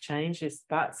enough change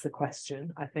that's the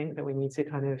question, I think, that we need to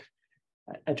kind of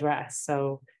address.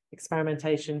 So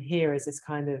experimentation here is this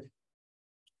kind of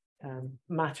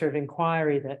matter of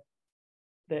inquiry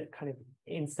that kind of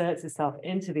inserts itself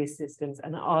into these systems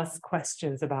and asks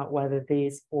questions about whether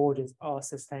these orders are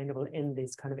sustainable in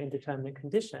these kind of indeterminate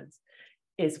conditions,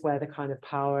 is where the kind of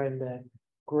power and the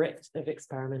grit of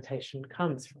experimentation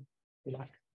comes from, if you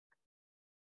like.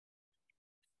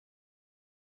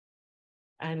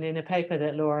 And in a paper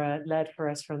that Laura led for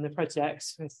us from the project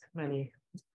with many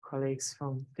colleagues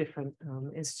from different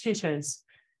institutions,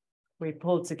 we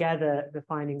pulled together the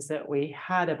findings that we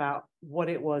had about what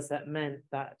it was that meant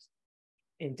that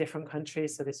in different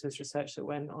countries, so this was research that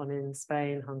went on in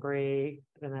Spain, Hungary,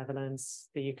 the Netherlands,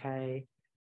 the UK,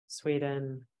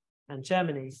 Sweden, and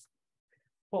Germany.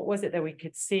 What was it that we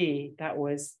could see that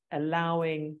was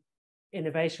allowing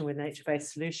innovation with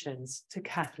nature-based solutions to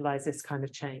catalyze this kind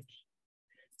of change?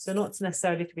 So not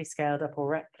necessarily to be scaled up or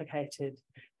replicated,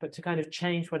 but to kind of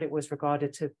change what it was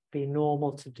regarded to be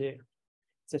normal to do.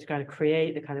 So to kind of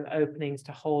create the kind of openings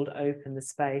to hold open the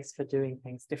space for doing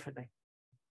things differently.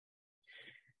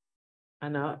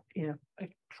 And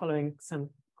following some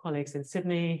colleagues in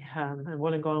Sydney and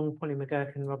Wollongong, Polly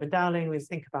McGurk and Robin Dowling, we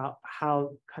think about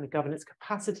how kind of governance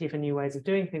capacity for new ways of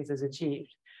doing things is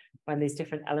achieved when these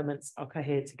different elements are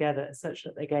cohered together such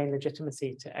that they gain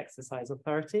legitimacy to exercise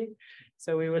authority.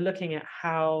 So we were looking at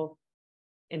how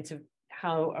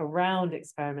around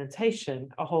experimentation,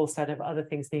 a whole set of other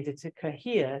things needed to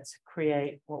cohere to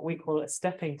create what we call a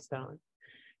stepping stone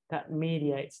that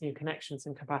mediates new connections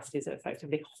and capacities, that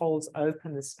effectively holds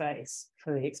open the space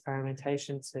for the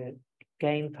experimentation to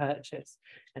gain purchase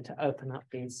and to open up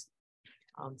these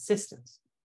systems.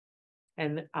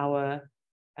 And our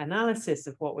analysis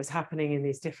of what was happening in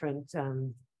these different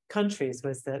countries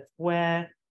was that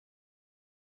where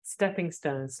stepping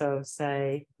stones, so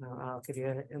say, I'll give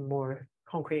you a more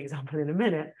concrete example in a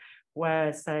minute,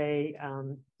 where say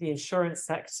the insurance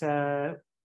sector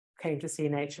came to see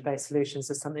nature-based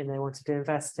solutions as something they wanted to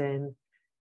invest in,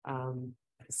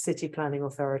 city planning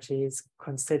authorities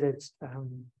considered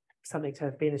something to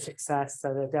have been a success,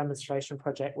 so the demonstration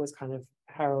project was kind of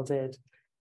heralded,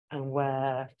 and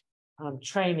where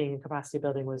training and capacity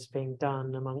building was being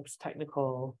done amongst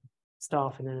technical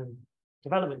staff in a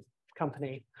development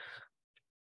company,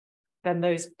 then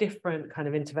those different kind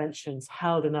of interventions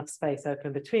held enough space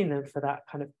open between them for that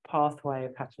kind of pathway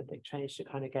of catalytic change to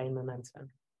kind of gain momentum.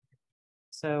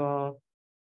 So our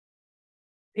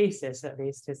thesis, at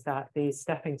least, is that these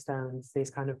stepping stones, these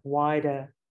kind of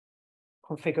wider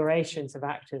configurations of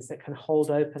actors that can hold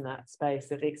open that space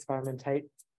that experimentate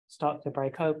start to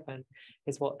break open,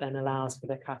 is what then allows for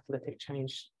the catalytic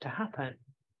change to happen.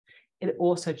 It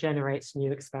also generates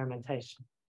new experimentation,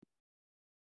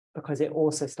 because it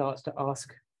also starts to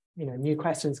ask, new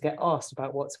questions get asked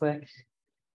about what's working.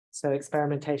 So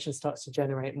experimentation starts to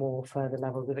generate more further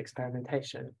levels of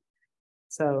experimentation.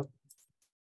 So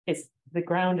the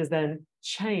ground is then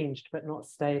changed, but not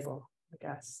stable, I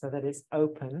guess, so that it's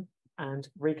open and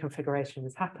reconfiguration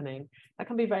is happening. That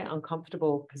can be a very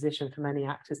uncomfortable position for many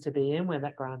actors to be in, where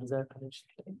that ground is open and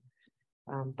shifting.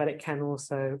 But it can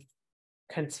also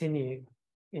continue,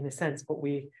 in a sense. What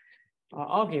we are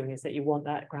arguing is that you want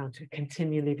that ground to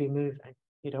continually be moving.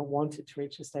 You don't want it to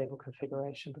reach a stable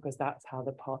configuration, because that's how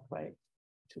the pathway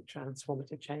to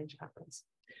transformative change happens.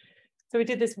 So we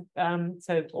did this,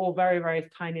 so all very, very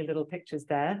tiny little pictures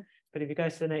there. But if you go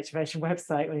to the Naturevation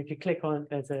website, and if you click on,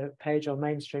 there's a page on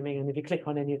mainstreaming, and if you click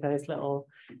on any of those little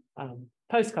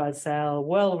postcards, they'll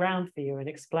whirl around for you and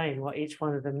explain what each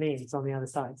one of them means on the other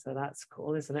side. So that's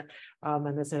cool, isn't it?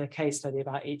 And there's a case study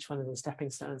about each one of the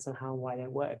stepping stones and how and why they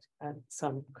worked, and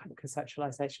some kind of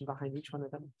conceptualization behind each one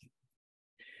of them.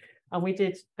 And we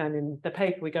did, then in the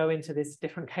paper, we go into these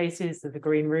different cases of the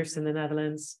green roofs in the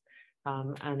Netherlands,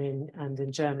 and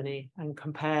in Germany, and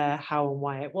compare how and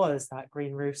why it was that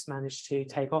green roofs managed to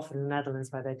take off in the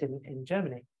Netherlands where they didn't in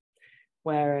Germany.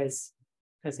 Whereas,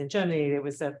 because in Germany, it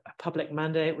was a public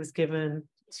mandate was given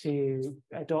to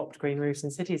adopt green roofs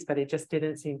in cities, but it just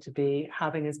didn't seem to be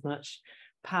having as much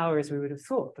power as we would have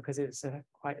thought, because it's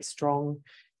quite a strong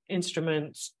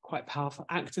instrument, quite powerful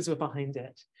actors were behind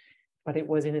it. But it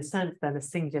was, in a sense, then a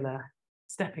singular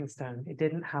stepping stone. It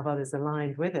didn't have others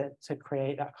aligned with it to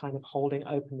create that kind of holding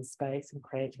open the space and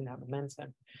creating that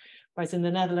momentum. Whereas in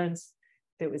the Netherlands,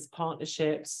 it was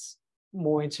partnerships,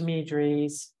 more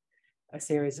intermediaries, a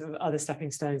series of other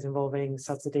stepping stones involving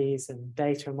subsidies and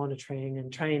data and monitoring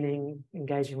and training,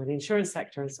 engaging with the insurance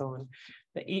sector and so on.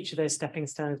 That each of those stepping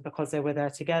stones, because they were there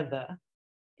together,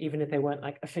 even if they weren't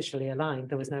like officially aligned,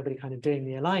 there was nobody kind of doing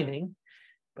the aligning,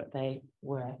 but they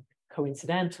were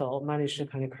coincidental, managed to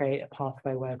kind of create a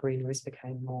pathway where green roofs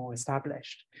became more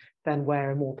established than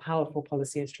where a more powerful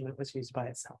policy instrument was used by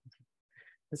itself.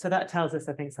 And so that tells us,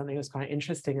 I think, something that's quite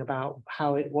interesting about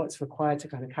what's required to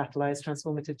kind of catalyze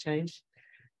transformative change,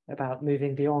 about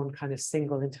moving beyond kind of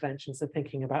single interventions and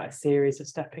thinking about a series of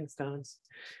stepping stones.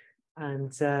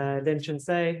 And Lin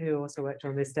Chun-se, who also worked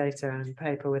on this data and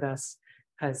paper with us,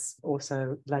 has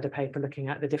also led a paper looking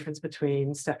at the difference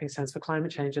between stepping stones for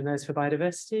climate change and those for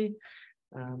biodiversity.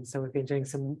 So we've been doing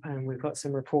some, and we've got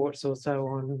some reports also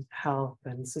on health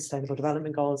and sustainable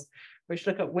development goals, which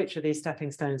look at which of these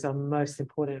stepping stones are most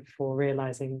important for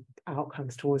realizing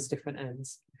outcomes towards different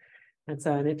ends.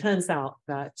 And it turns out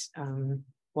that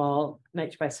while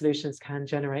nature-based solutions can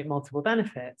generate multiple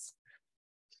benefits,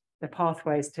 the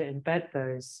pathways to embed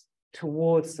those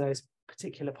towards those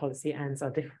particular policy ends are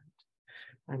different.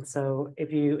 And so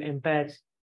if you embed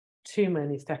too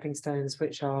many stepping stones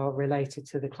which are related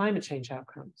to the climate change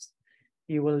outcomes,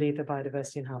 you will leave the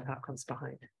biodiversity and health outcomes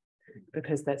behind,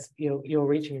 because you're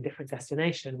reaching a different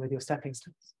destination with your stepping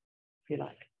stones, if you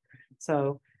like.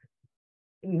 So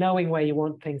knowing where you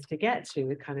want things to get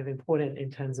to is kind of important in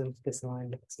terms of this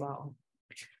alignment as well.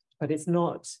 But it's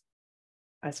not,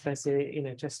 I suppose,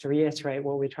 just to reiterate,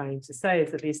 what we're trying to say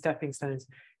is that these stepping stones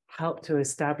help to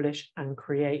establish and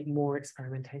create more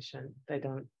experimentation. They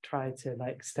don't try to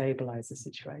like stabilize the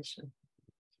situation.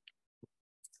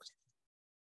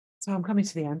 So I'm coming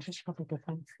to the end, which probably good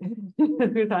thing.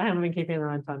 I haven't been keeping an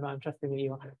eye on time, but I'm trusting that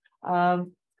you are.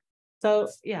 So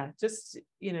yeah, just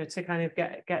to kind of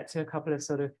get to a couple of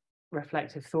sort of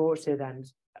reflective thoughts here then.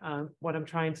 What I'm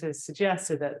trying to suggest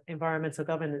is that environmental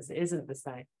governance isn't the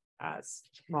same as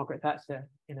Margaret Thatcher.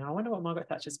 I wonder what Margaret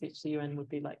Thatcher's speech to the UN would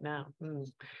be like now.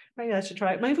 Maybe I should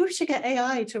try it. Maybe we should get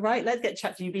AI to write. Let's get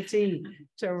ChatGPT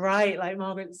to write like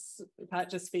Margaret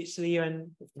Thatcher's speech to the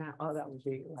UN now. Oh, that would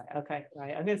be right. Okay,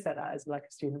 right. I'm going to set that as like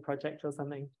a student project or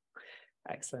something.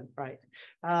 Excellent, right.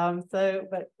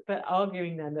 But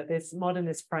arguing then that this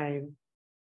modernist frame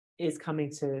is coming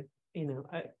to,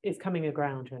 it's coming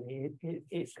aground really.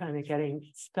 It's kind of getting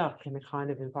stuck in the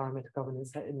kind of environmental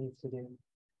governance that it needs to do.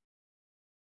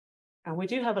 And we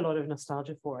do have a lot of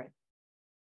nostalgia for it.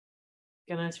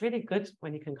 It's really good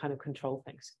when you can kind of control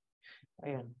things.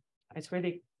 It's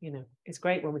really, it's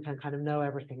great when we can kind of know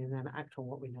everything and then act on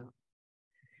what we know.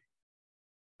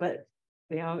 But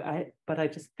I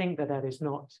just think that is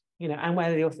not, and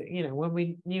where the author, when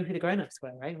we knew who the grown-ups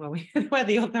were, right? Where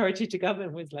the authority to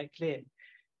govern was like clear.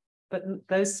 But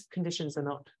those conditions are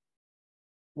not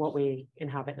what we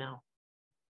inhabit now.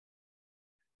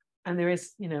 And there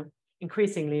is,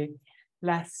 increasingly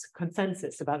less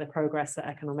consensus about the progress that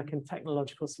economic and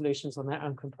technological solutions on their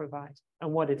own can provide,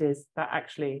 and what it is that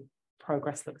actually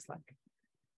progress looks like.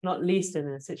 Not least in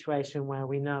a situation where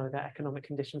we know that economic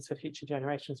conditions for future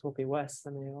generations will be worse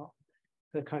than they are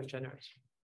for the current generation.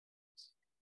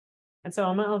 And so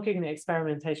I'm arguing that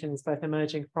experimentation is both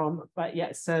emerging from, but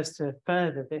yet serves to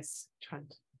further this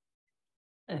trend.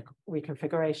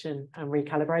 Reconfiguration and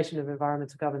recalibration of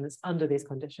environmental governance under these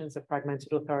conditions of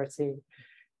fragmented authority,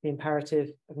 the imperative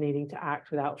of needing to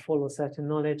act without full or certain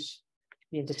knowledge,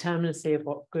 the indeterminacy of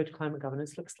what good climate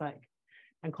governance looks like,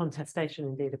 and contestation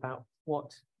indeed about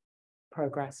what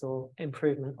progress or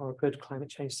improvement or a good climate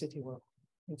change city will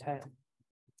entail.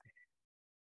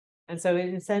 And so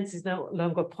in a sense, it's no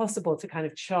longer possible to kind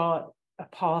of chart a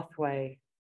pathway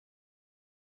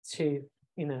to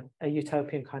a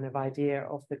utopian kind of idea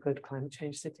of the good climate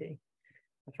change city.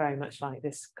 Very much like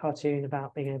this cartoon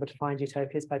about being able to find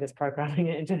utopias by just programming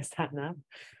it into a sat nav.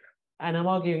 And I'm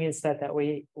arguing instead that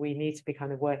we need to be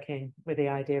kind of working with the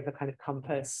idea of a kind of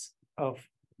compass of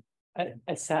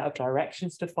a set of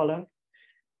directions to follow,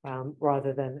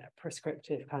 rather than a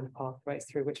prescriptive kind of pathways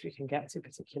through which we can get to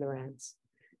particular ends.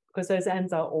 Because those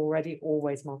ends are already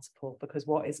always multiple, because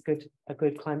what is a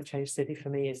good climate change city for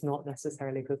me is not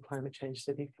necessarily a good climate change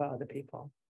city for other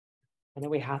people. And that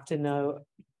we have to know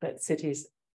that cities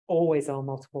always are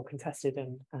multiple, contested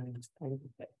and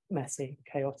messy,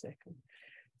 chaotic,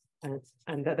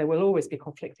 and that there will always be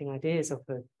conflicting ideas of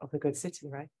the good city,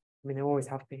 right? I mean, there always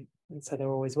have been, and so there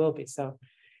always will be. So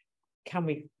can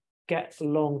we get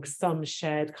along some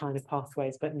shared kind of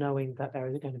pathways, but knowing that there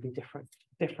is going to be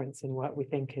difference in what we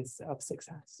think is of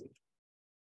success?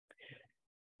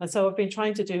 And so I've been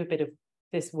trying to do a bit of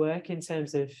this work in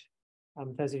terms of,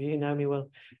 those of you who know me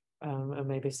will, and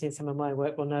maybe have seen some of my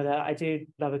work will know that I do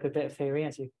love a good bit of theory,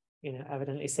 as you've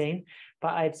evidently seen,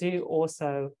 but I do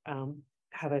also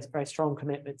have a very strong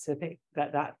commitment to think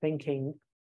that thinking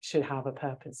should have a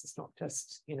purpose. It's not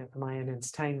just, for my own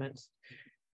entertainment.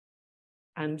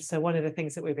 And so one of the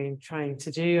things that we've been trying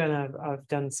to do, and I've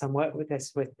done some work with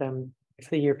this with for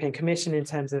the European Commission in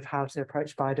terms of how to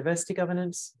approach biodiversity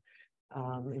governance,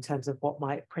 in terms of what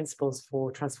might principles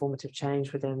for transformative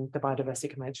change within the Biodiversity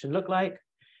Convention look like.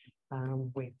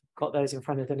 We got those in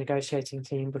front of the negotiating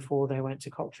team before they went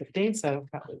to COP15, so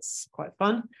that was quite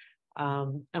fun.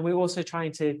 And we're also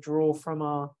trying to draw from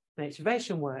our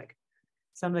naturevation work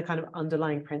some of the kind of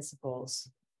underlying principles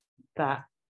that,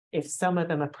 if some of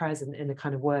them are present in the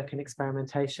kind of work and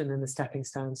experimentation and the stepping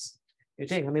stones you're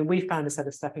doing. I mean, we found a set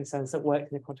of stepping stones that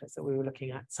worked in the context that we were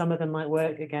looking at. Some of them might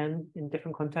work again in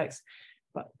different contexts,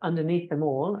 but underneath them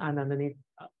all, and underneath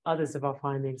others of our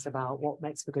findings about what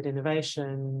makes for good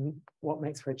innovation, what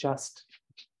makes for just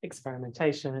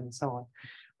experimentation, and so on,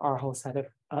 are a whole set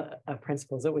of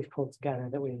principles that we've pulled together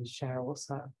that we share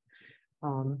also.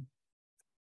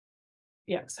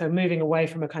 So moving away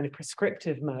from a kind of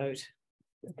prescriptive mode,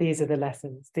 these are the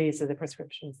lessons, these are the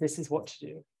prescriptions, this is what to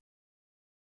do.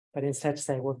 But instead to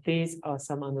say, well, these are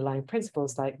some underlying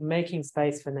principles, like making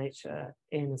space for nature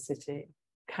in a city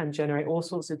can generate all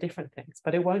sorts of different things,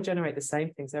 but it won't generate the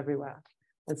same things everywhere.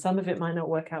 And some of it might not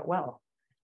work out well,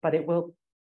 but it will,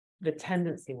 the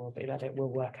tendency will be that it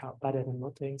will work out better than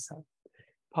not doing so.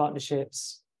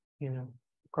 Partnerships,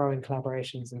 growing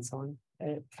collaborations and so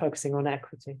on, focusing on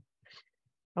equity.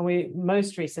 And we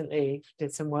most recently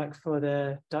did some work for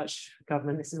the Dutch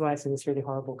government. This is why it's in this really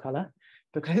horrible color,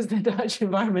 because the Dutch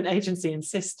Environment Agency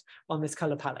insists on this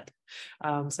color palette.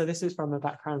 So this is from a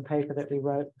background paper that we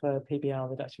wrote for PBL,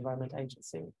 the Dutch Environment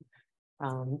Agency,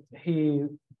 who've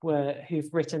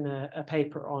written a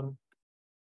paper on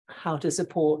how to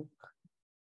support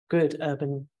good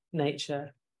urban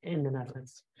nature in the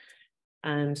Netherlands.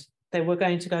 And they were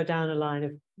going to go down a line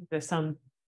of, there's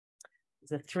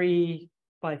a 3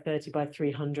 by 30 by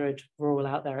 300 rule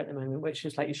out there at the moment, which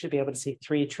is like you should be able to see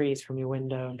 3 trees from your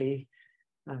window and be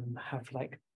have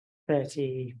like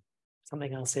 30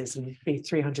 something else is and be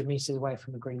 300 meters away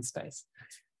from a green space.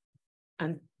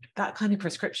 And that kind of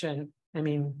prescription, I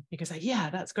mean, you can say, yeah,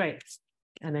 that's great.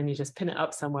 And then you just pin it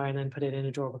up somewhere and then put it in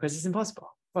a drawer, because it's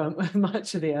impossible for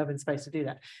much of the urban space to do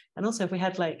that. And also if we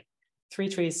had like 3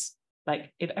 trees,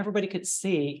 like if everybody could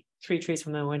see 3 trees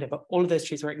from their window, but all of those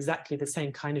trees were exactly the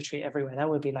same kind of tree everywhere, that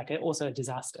would be like also a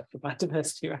disaster for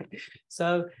biodiversity, right?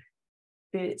 So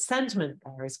the sentiment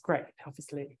there is great,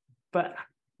 obviously, but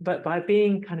by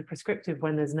being kind of prescriptive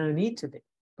when there's no need to be,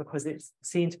 because it's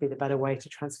seen to be the better way to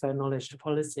transfer knowledge to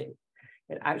policy,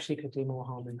 it actually could do more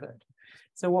harm than good.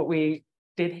 So what we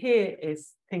did here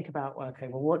is think about, well, okay,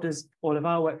 well, what does all of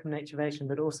our work from naturevation,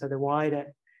 but also the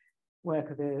wider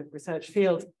work of the research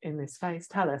field in this space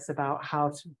tell us about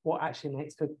what actually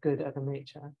makes for good urban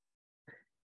nature?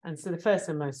 And so the first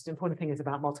and most important thing is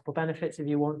about multiple benefits. If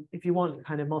you want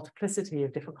kind of multiplicity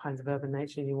of different kinds of urban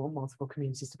nature, and you want multiple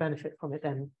communities to benefit from it,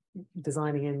 then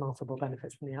designing in multiple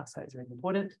benefits from the outset is really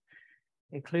important.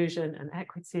 Inclusion and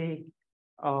equity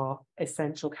are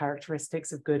essential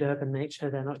characteristics of good urban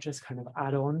nature. They're not just kind of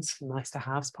add-ons, nice to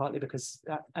haves, partly because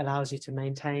that allows you to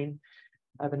maintain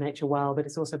urban nature well, but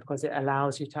it's also because it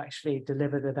allows you to actually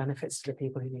deliver the benefits to the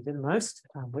people who need it the most,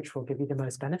 which will give you the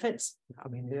most benefits. I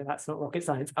mean, that's not rocket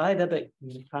science either, but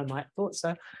I might have thought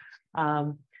so.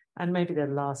 And maybe the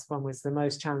last one was the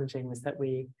most challenging, was that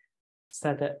we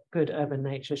said that good urban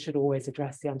nature should always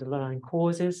address the underlying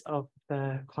causes of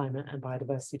the climate and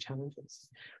biodiversity challenges.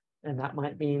 And that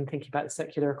might mean thinking about the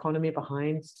circular economy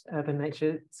behind urban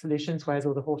nature solutions. Where's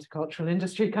all the horticultural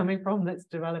industry coming from that's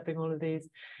developing all of these?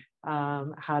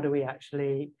 How do we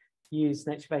actually use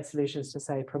nature-based solutions to,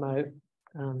 say, promote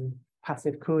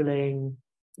passive cooling,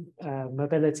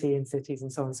 mobility in cities,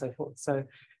 and so on and so forth? So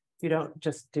you don't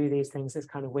just do these things as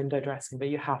kind of window dressing, but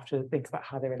you have to think about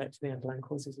how they relate to the underlying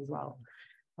causes as well.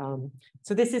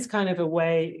 So this is kind of a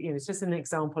way, it's just an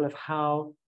example of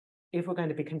how, if we're going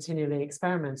to be continually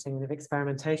experimenting, and if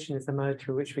experimentation is the mode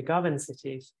through which we govern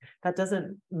cities, that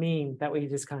doesn't mean that we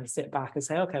just kind of sit back and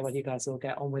say, okay, well, you guys all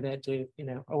get on with it, do,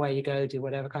 away you go, do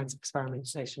whatever kinds of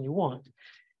experimentation you want.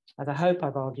 As I hope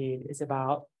I've argued, is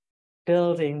about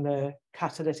building the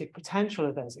catalytic potential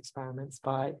of those experiments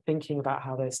by thinking about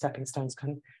how those stepping stones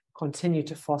can continue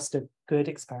to foster good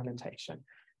experimentation.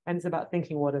 And it's about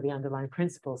thinking what are the underlying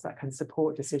principles that can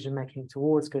support decision-making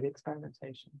towards good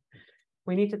experimentation.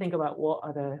 We need to think about what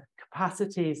are the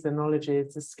capacities, the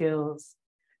knowledges, the skills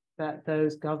that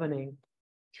those governing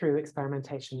through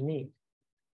experimentation need.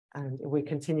 And if we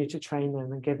continue to train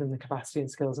them and give them the capacity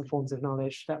and skills and forms of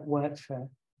knowledge that work for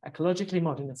ecologically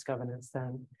modernist governance,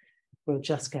 then we'll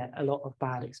just get a lot of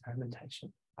bad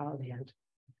experimentation out of the end.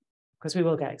 Because we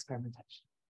will get experimentation.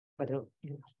 But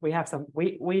we have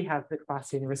the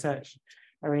capacity in the research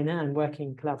arena and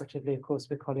working collaboratively, of course,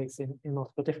 with colleagues in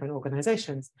multiple different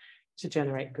organizations to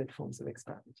generate good forms of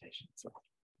experimentation as well.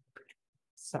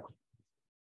 So,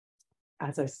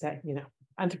 as I say,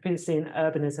 Anthropocene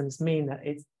urbanisms mean that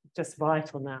it's just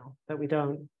vital now that we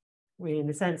in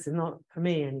a sense, is not for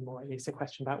me anymore, at least a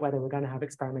question about whether we're going to have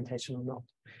experimentation or not.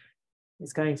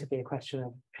 It's going to be a question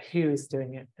of who is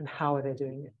doing it and how are they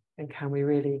doing it, and can we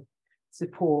really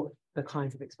support the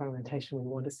kinds of experimentation we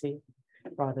want to see,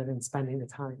 rather than spending the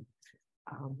time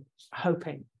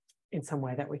hoping in some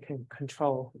way that we can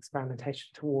control experimentation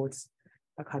towards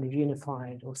a kind of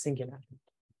unified or singular.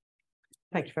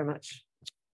 Thank you very much.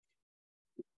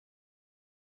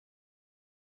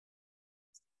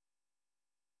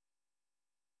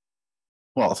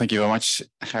 Well, thank you very much,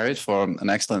 Harriet, for an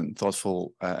excellent,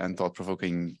 thoughtful, and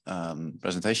thought-provoking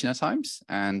presentation at times.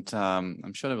 And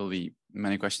I'm sure there will be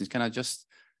many questions. Can I just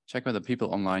check whether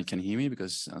people online can hear me?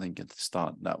 Because I think at the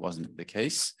start that wasn't the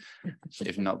case.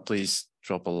 If not, please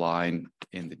drop a line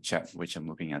in the chat, which I'm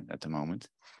looking at the moment.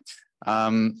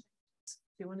 Do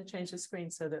you want to change the screen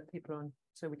so that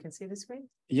so we can see the screen?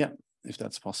 Yeah, if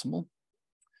that's possible.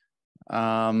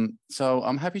 So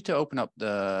I'm happy to open up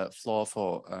the floor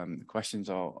for questions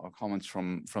or comments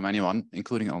from anyone,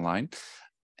 including online.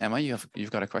 Emma,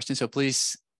 you've got a question, so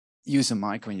please use a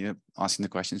mic when you're asking the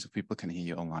question so people can hear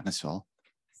you online as well.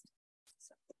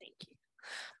 Thank you.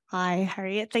 Hi,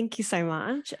 Harriet. Thank you so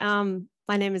much.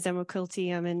 My name is Emma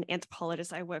Quilty. I'm an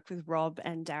anthropologist. I work with Rob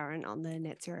and Darren on the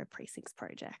Net Zero Precincts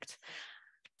project.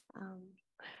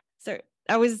 So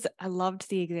I loved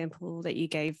the example that you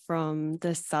gave from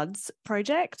the SUDS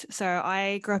project. So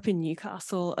I grew up in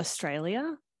Newcastle,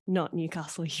 Australia, not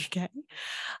Newcastle, UK.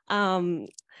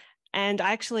 And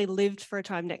I actually lived for a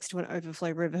time next to an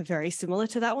overflow river very similar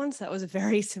to that one. So that was a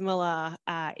very similar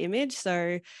image.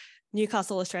 So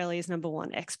Newcastle, Australia's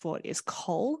 #1 export is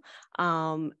coal.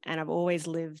 And I've always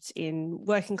lived in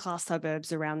working class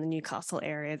suburbs around the Newcastle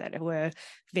area that were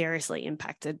variously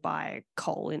impacted by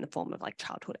coal in the form of like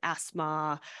childhood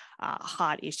asthma,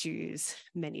 heart issues.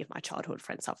 Many of my childhood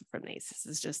friends suffer from these. This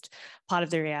is just part of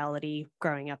the reality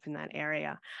growing up in that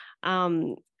area.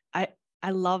 I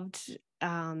loved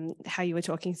how you were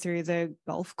talking through the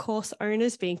golf course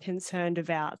owners being concerned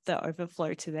about the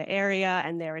overflow to the area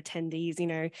and their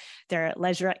attendees, their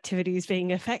leisure activities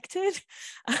being affected.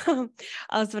 I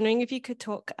was wondering if you could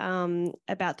talk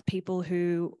about the people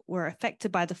who were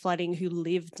affected by the flooding who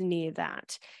lived near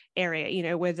that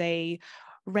area. Were they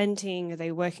renting? Are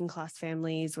they working class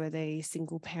families? Were they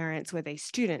single parents? Were they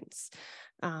students?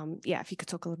 If you could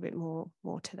talk a little bit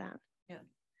more to that. Yeah.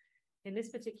 In this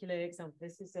particular example,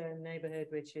 this is a neighborhood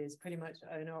which is pretty much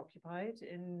owner-occupied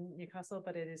in Newcastle,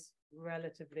 but it is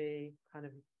relatively kind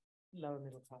of lower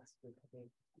middle class, we probably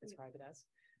describe it as.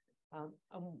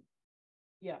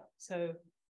 So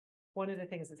one of the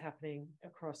things that's happening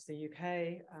across the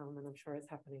UK, and I'm sure it's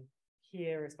happening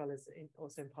here as well as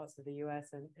also in parts of the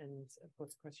US and of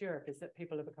course across Europe, is that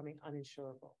people are becoming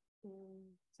uninsurable.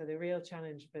 So the real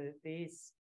challenge for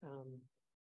these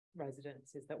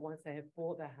residents is that once they have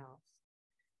bought their house,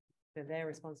 then they're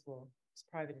responsible. It's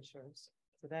private insurance,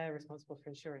 so they're responsible for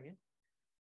insuring it.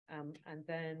 And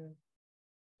then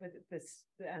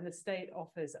the state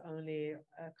offers only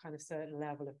a kind of certain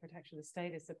level of protection. The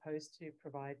state is supposed to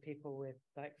provide people with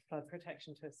like flood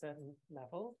protection to a certain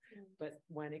level, but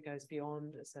when it goes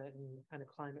beyond a certain kind of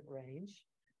climate range,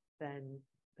 then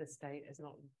the state is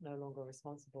no longer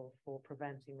responsible for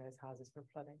preventing those houses from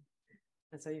flooding.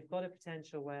 And so you've got a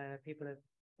potential where people have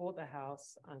bought their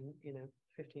house and,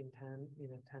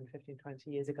 10, 15,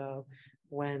 20 years ago,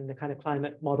 when the kind of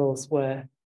climate models were,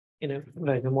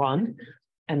 version 1,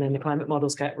 and then the climate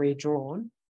models get redrawn,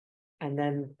 and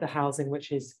then the housing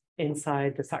which is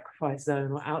inside the sacrifice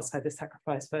zone or outside the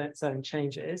sacrifice zone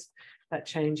changes. That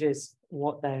changes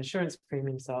what their insurance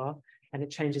premiums are, and it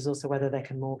changes also whether they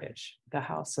can mortgage the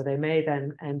house. So they may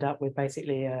then end up with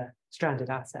basically a stranded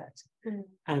asset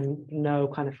and no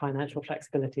kind of financial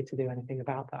flexibility to do anything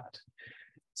about that.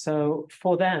 So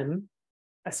for them,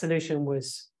 a solution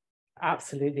was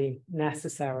absolutely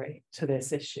necessary to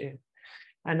this issue.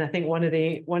 And I think one of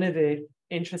the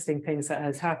interesting things that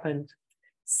has happened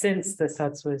since the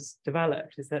SUDS was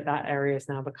developed is that that area has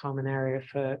now become an area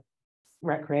for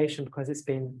recreation because it's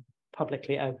been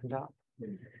publicly opened up.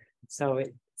 So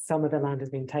some of the land has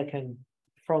been taken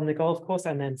from the golf course,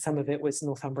 and then some of it was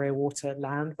Northumbria water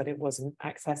land, but it wasn't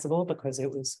accessible because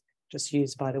it was just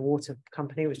used by the water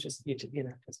company. It was just,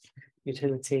 just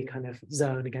utility kind of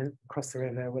zone again across the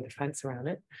river with a fence around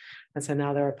it. And so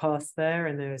now there are paths there,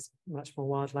 and there's much more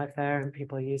wildlife there, and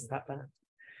people use that land.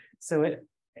 So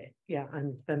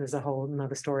and then there's a whole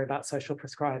another story about social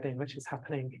prescribing, which is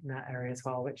happening in that area as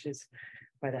well, which is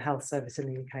where the health service in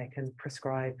the UK can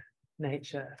prescribe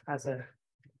nature as a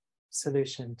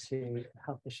solution to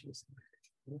health issues.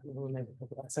 We'll maybe talk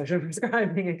about social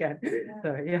prescribing again.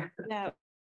 So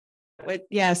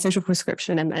social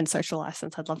prescription and social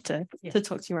license. I'd love to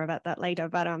talk to you more about that later.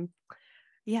 But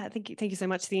thank you so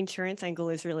much. The insurance angle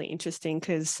is really interesting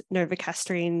because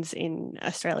novocastrines in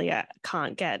Australia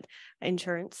can't get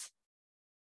insurance.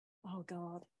 Oh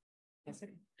God.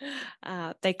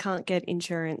 They can't get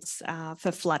insurance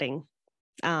for flooding.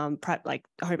 Like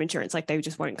home insurance, like they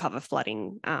just won't cover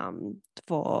flooding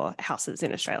for houses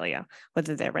in Australia,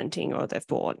 whether they're renting or they've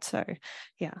bought. So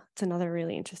it's another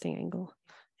really interesting angle.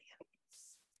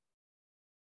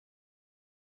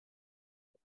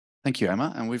 Thank you,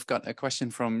 Emma. And we've got a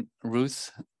question from Ruth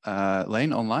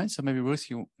Lane online. So maybe Ruth,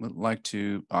 you would like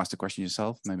to ask the question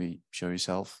yourself, maybe show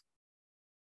yourself.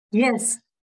 Yes.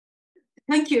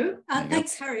 Thank you.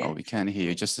 Thanks, Harriet. Oh, we can hear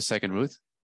you. Just a second, Ruth.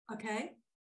 Okay.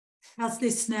 How's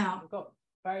this now? We've got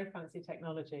very fancy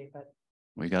technology, but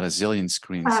we got a zillion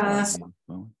screens.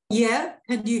 Yeah.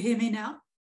 Can you hear me now?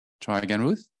 Try again,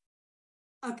 Ruth.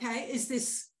 Okay. Is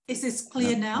this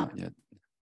clear now? Not yet.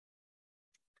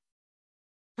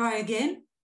 Try again.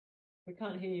 We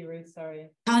can't hear you, Ruth.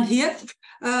 Sorry. Can't hear.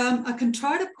 I can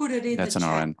try to put it in. That's on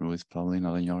our end, Ruth. Probably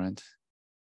not on your end.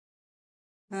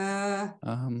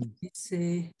 Let's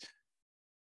see.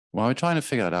 While we're trying to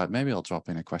figure it out, maybe I'll drop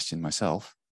in a question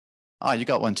myself. You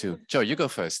got one too. Joe, you go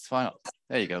first. Fine.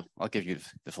 There you go. I'll give you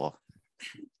the floor.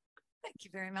 Thank you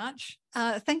very much.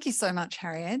 Thank you so much,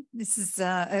 Harriet. This is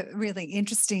a really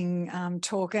interesting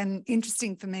talk, and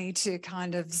interesting for me to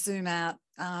kind of zoom out.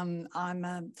 I'm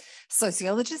a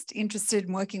sociologist interested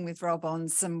in working with Rob on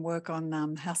some work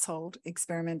on household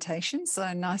experimentation.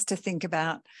 So nice to think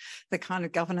about the kind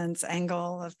of governance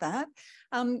angle of that.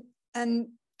 And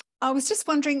I was just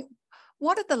wondering,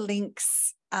 what are the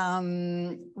links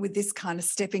with this kind of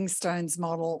stepping stones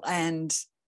model and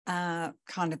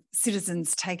kind of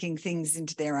citizens taking things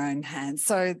into their own hands?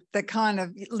 So the kind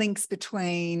of links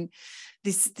between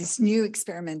this new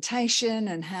experimentation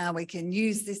and how we can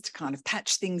use this to kind of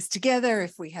patch things together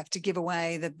if we have to give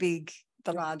away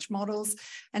the large models,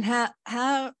 and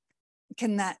how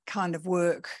can that kind of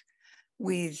work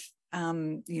with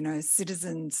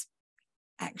citizens'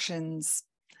 actions.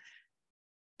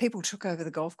 People took over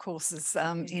the golf courses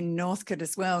in Northcote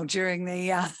as well during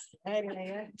the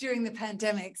during the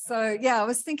pandemic. So I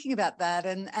was thinking about that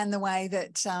and the way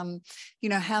that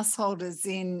householders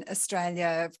in Australia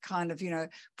have kind of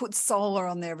put solar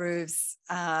on their roofs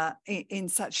in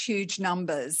such huge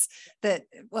numbers that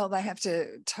they have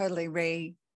to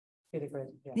totally Anyway,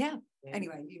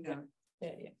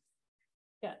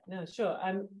 no, sure.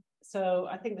 So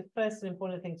I think the first and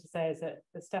important thing to say is that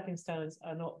the stepping stones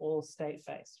are not all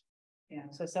state-based. Yeah.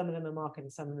 So some of them are marketing,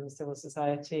 some of them are civil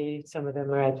society, some of them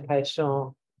are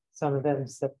educational, some of them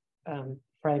are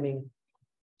framing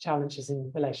challenges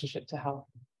in relationship to health.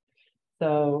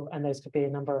 So, and those could be a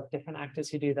number of different actors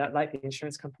who do that, like the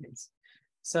insurance companies.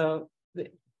 So,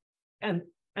 and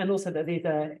also that these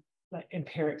are like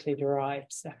empirically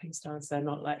derived stepping stones. They're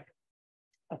not like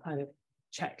a kind of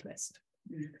checklist.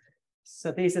 Mm.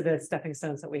 So these are the stepping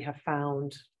stones that we have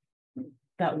found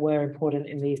that were important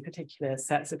in these particular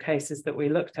sets of cases that we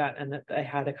looked at, and that they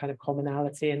had a kind of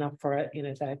commonality enough for it.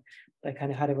 They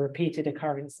kind of had a repeated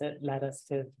occurrence that led us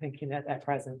to thinking that their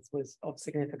presence was of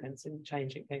significance in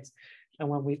changing things. And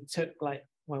when we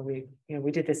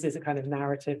we did this as a kind of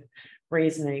narrative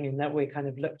reasoning, in that we kind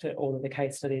of looked at all of the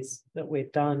case studies that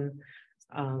we've done,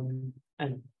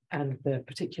 and the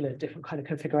particular different kind of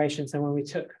configurations. And when we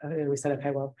said,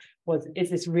 okay, is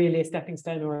this really a stepping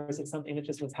stone, or is it something that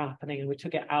just was happening? And we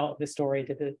took it out of the story.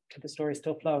 Could the story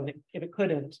still flow? And if it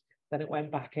couldn't, then it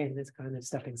went back in this kind of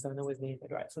stepping stone that was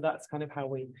needed, right? So that's kind of how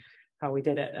we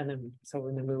did it. And then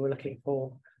we were looking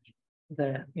for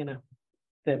the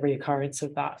reoccurrence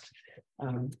of that,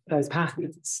 those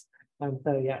patterns.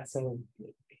 So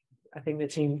I think the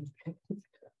team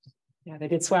yeah, they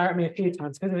did swear at me a few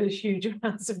times because there was huge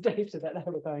amounts of data that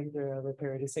they were going through over a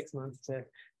period of 6 months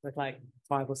with like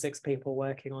 5 or 6 people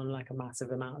working on like a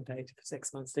massive amount of data for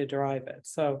 6 months to derive it.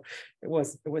 So it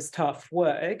was tough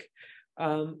work.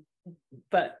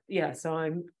 But yeah,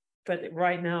 but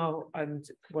right now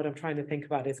what I'm trying to think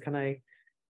about is, can I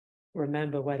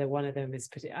remember whether one of them is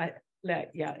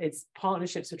it's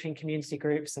partnerships between community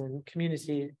groups and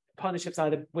partnerships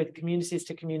either with communities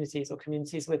to communities or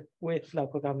communities with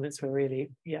local governments were really,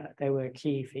 they were a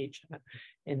key feature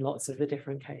in lots of the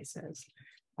different cases.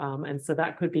 And so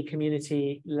that could be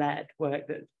community-led work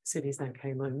that cities then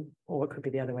came on, or it could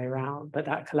be the other way around. But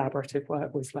that collaborative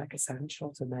work was like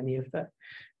essential to many of the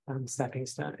stepping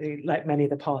stone, like many of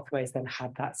the pathways then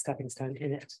had that stepping stone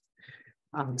in it.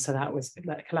 So that was,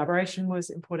 like, collaboration was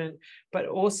important, but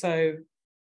also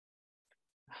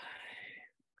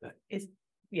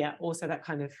also that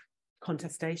kind of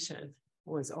contestation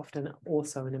was often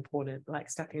also an important, like,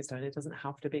 stepping stone. It doesn't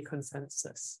have to be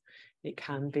consensus. It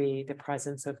can be the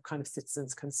presence of kind of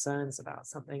citizens' concerns about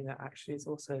something that actually is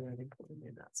also really important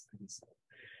in that space.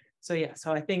 So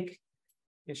so I think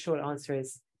the short answer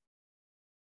is,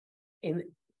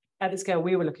 at the scale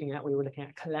we were looking at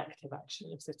collective action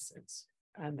of citizens,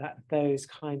 and that those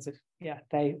kinds of,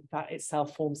 that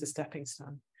itself forms a stepping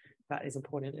stone that is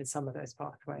important in some of those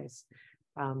pathways.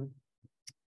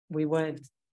 We weren't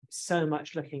so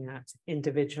much looking at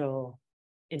individual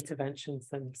interventions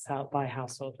themselves by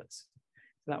householders.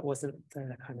 That wasn't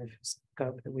the kind of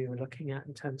scope that we were looking at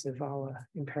in terms of our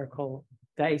empirical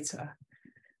data.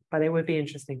 But it would be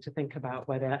interesting to think about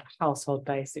whether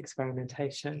household-based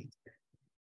experimentation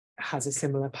has a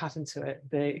similar pattern to it.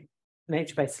 The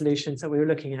nature-based solutions that we were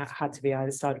looking at had to be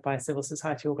either started by a civil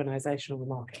society organization or a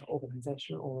market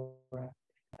organization or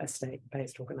a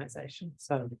state-based organization.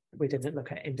 So we didn't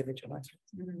look at individualized.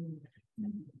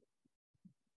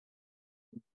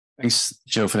 Thanks,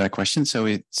 Joe, for that question. So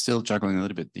we're still juggling a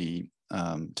little bit the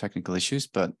technical issues,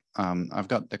 but I've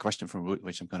got the question from Ruth,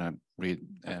 which I'm going to read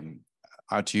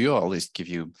out to you. I'll at least give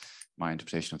you my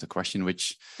interpretation of the question,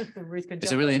 which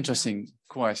is a really interesting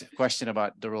question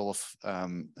about the role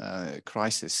of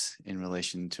crisis in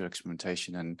relation to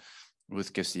experimentation. And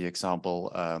Ruth gives the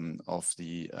example of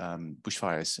the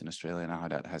bushfires in Australia and how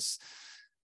that has,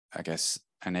 I guess,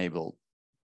 enabled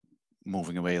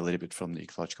moving away a little bit from the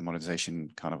ecological modernization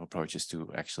kind of approaches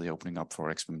to actually opening up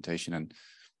for experimentation. And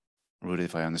Ruth,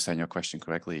 if I understand your question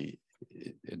correctly,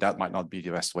 that might not be the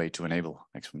best way to enable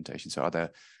experimentation.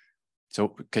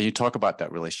 So can you talk about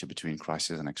that relationship between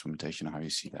crisis and experimentation and how you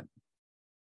see that?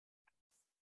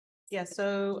 Yeah,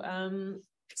 so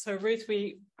Ruth,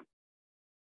 we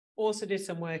also did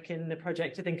some work in the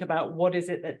project to think about what is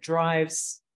it that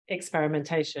drives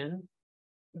experimentation.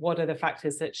 What are the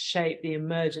factors that shape the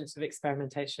emergence of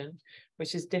experimentation,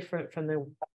 which is different from the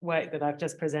work that I've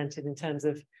just presented in terms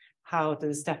of how do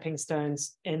the stepping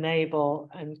stones enable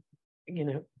and,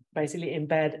 basically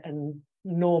embed and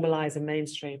normalize and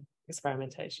mainstream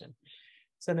experimentation.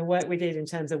 So in the work we did in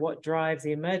terms of what drives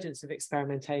the emergence of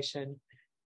experimentation,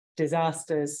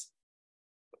 disasters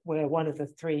were one of the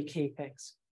 3 key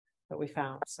things that we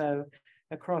found. So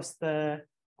across the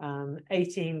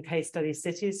 18 case study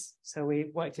cities, so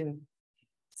we worked in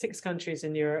 6 countries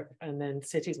in Europe and then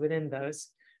cities within those,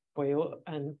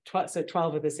 so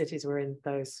 12 of the cities were in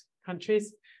those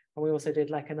countries. And we also did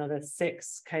like another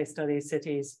 6 case study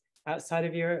cities outside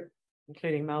of Europe,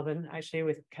 including Melbourne, actually,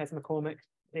 with Kes McCormick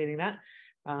leading that.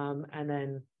 And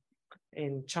then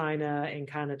in China, in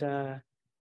Canada,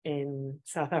 in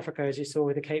South Africa, as you saw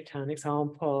with the Cape Town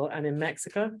example, and in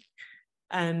Mexico.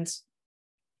 And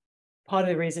part of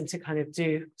the reason to kind of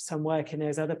do some work in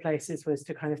those other places was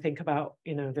to kind of think about,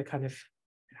 the kind of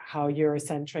how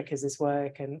Eurocentric is this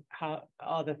work and how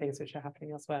other things which are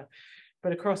happening elsewhere.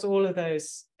 But across all of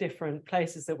those different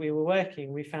places that we were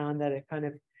working, we found that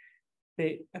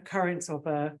the occurrence of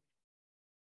a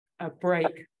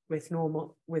break with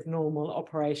normal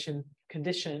operation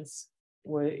conditions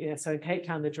were, so in Cape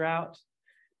Town, the drought,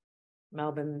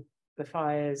 Melbourne, the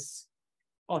fires,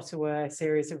 Ottawa, a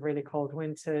series of really cold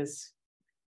winters,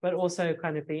 but also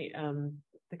kind of the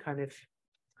kind of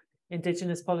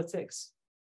Indigenous politics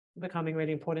becoming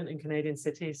really important in Canadian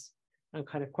cities, and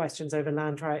kind of questions over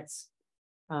land rights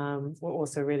were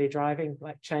also really driving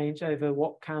like change over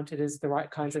what counted as the right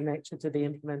kinds of nature to be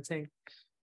implementing.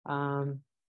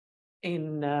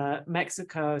 In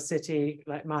Mexico City,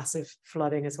 like massive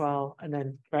flooding as well, and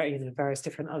then various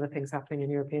different other things happening in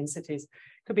European cities.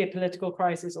 Could be a political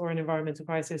crisis or an environmental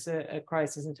crisis, a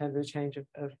crisis in terms of change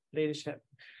of leadership.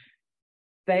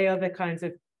 They are the kinds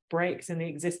of breaks in the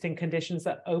existing conditions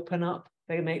that open up,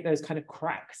 they make those kind of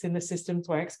cracks in the systems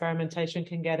where experimentation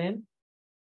can get in.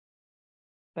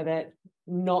 But they're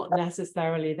not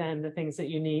necessarily then the things that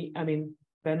you need. I mean,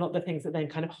 they're not the things that then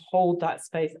kind of hold that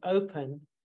space open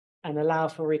and allow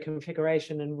for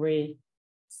reconfiguration and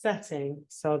resetting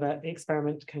so that the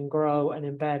experiment can grow and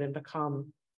embed and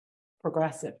become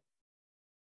progressive.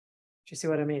 Do you see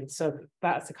what I mean? So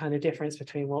that's the kind of difference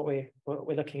between what we're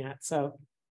looking at. So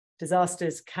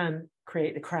disasters can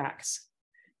create the cracks,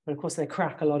 but of course they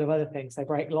crack a lot of other things. They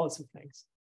break lots of things.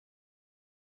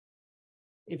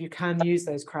 If you can use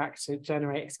those cracks to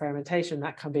generate experimentation,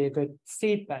 that can be a good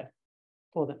seedbed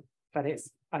for them. But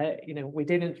it's, you know, we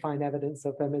didn't find evidence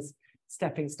of them as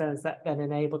stepping stones that then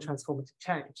enable transformative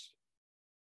change.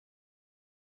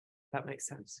 That makes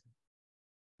sense.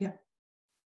 Yeah.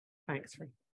 Thanks, Ree.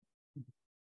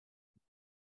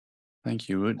 Thank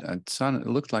you, Ruth. It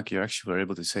looked like you actually were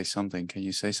able to say something. Can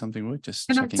you say something, Ruth? Just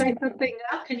Can checking. I say something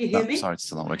now? Can you hear me? Sorry, it's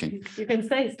still not working. You can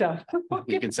say stuff.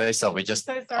 You can say stuff. We just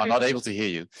are not able to hear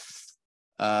you.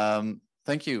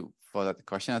 Thank you for that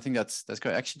question. I think that's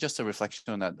great. Actually, just a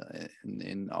reflection on that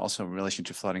in also in relation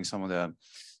to flooding. Some of the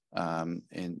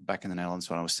back in the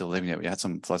Netherlands when I was still living there, we had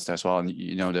some floods there as well. And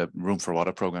you know, the Room for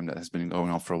Water program that has been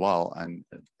going on for a while, and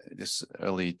this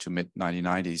early to mid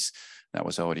 1990s, that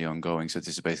was already ongoing. So this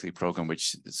is basically a program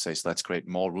which says let's create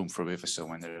more room for rivers. So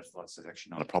when there are floods, it's actually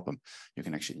not a problem. You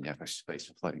can actually have space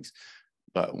for floodings.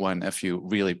 But when a few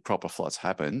really proper floods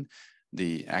happen,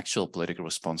 the actual political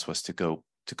response was to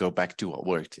go back to what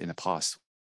worked in the past,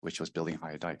 which was building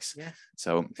higher dikes. Yeah.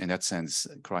 So in that sense,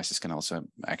 crisis can also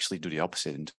actually do the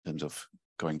opposite in terms of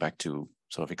going back to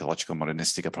sort of ecological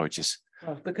modernistic approaches.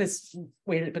 Well, because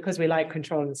we like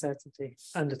control and certainty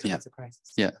under times of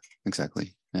crisis. Yeah,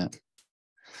 exactly. Yeah.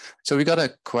 So we got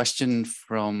a question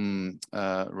from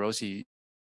Rosie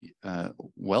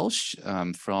Welsh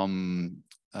from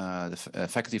the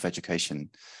Faculty of Education.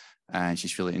 And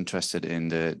she's really interested in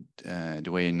the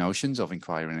way notions of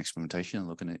inquiry and experimentation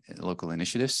and local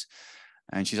initiatives.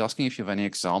 And she's asking if you have any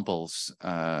examples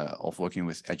of working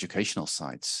with educational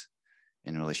sites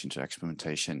in relation to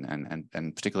experimentation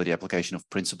and particularly the application of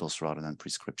principles rather than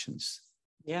prescriptions.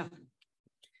 Yeah.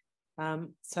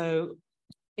 So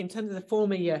in terms of the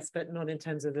former, yes, but not in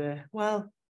terms of the,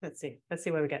 well, let's see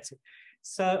where we get to.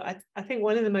 So I think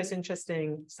one of the most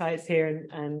interesting sites here,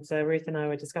 and Ruth and I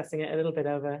were discussing it a little bit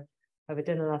over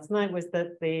dinner last night, was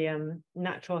that the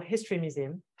Natural History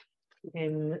Museum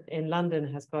in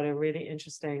London has got a really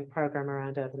interesting program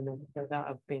around urban myth that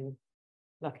I've been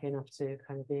lucky enough to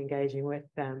kind of be engaging with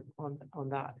them on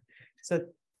that. So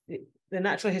the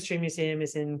Natural History Museum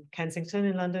is in Kensington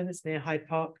in London. It's near Hyde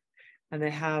Park, and they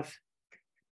have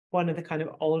one of the kind of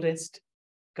oldest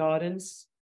gardens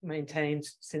maintained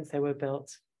since they were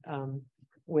built,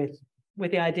 with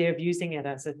the idea of using it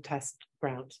as a test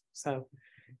ground. So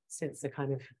since the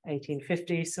kind of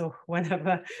 1850s or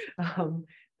whenever,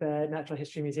 the Natural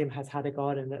History Museum has had a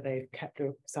garden that they've kept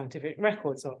scientific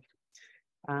records of.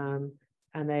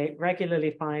 And they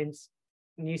regularly find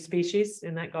new species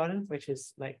in that garden, which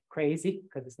is like crazy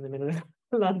because it's in the middle of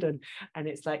London, and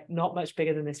it's like not much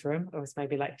bigger than this room, or it's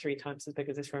maybe like 3 times as big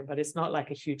as this room, but it's not like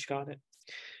a huge garden.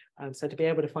 So to be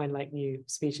able to find like new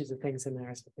species of things in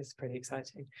there is pretty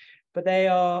exciting. But they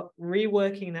are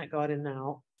reworking that garden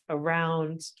now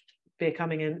around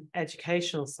becoming an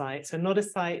educational site. So not a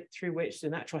site through which the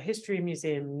Natural History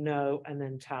Museum know and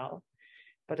then tell,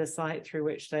 but a site through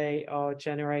which they are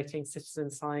generating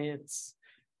citizen science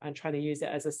and trying to use it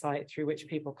as a site through which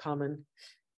people come and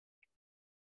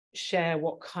share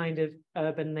what kind of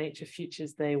urban nature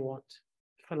futures they want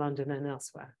for London and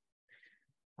elsewhere.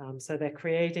 So they're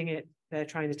creating it, they're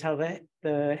trying to tell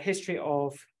the history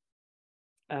of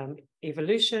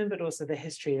evolution, but also the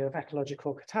history of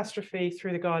ecological catastrophe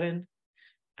through the garden.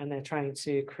 And they're trying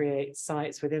to create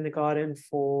sites within the garden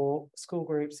for school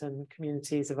groups and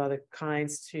communities of other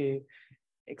kinds to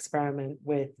experiment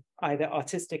with either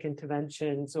artistic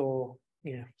interventions or,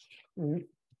 you know,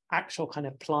 actual kind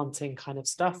of planting kind of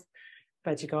stuff,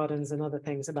 veggie gardens and other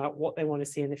things about what they want to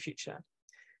see in the future.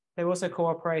 They're also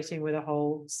cooperating with a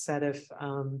whole set of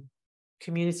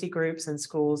community groups and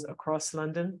schools across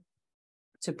London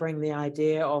to bring the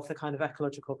idea of the kind of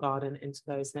ecological garden into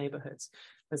those neighborhoods.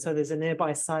 And so there's a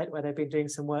nearby site where they've been doing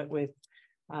some work with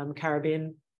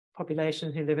Caribbean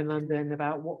population who live in London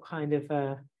about what kind of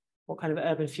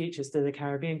urban futures do the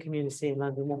Caribbean community in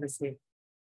London want to see,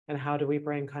 and how do we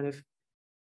bring kind of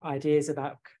ideas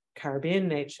about Caribbean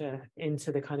nature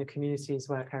into the kind of communities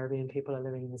where Caribbean people are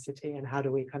living in the city, and how do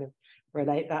we kind of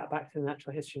relate that back to the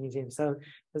Natural History Museum. So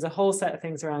there's a whole set of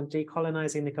things around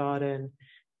decolonizing the garden,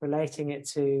 relating it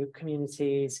to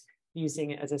communities,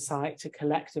 using it as a site to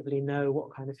collectively know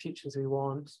what kind of futures we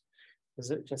want.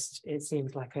 It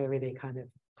seems like a really kind of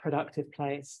productive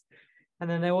place. And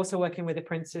then they're also working with the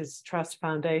Prince's Trust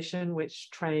Foundation, which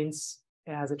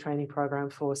has a training program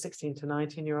for 16 to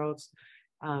 19-year-olds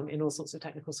in all sorts of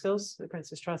technical skills, the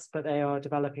Prince's Trust, but they are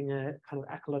developing a kind of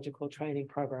ecological training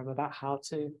program about how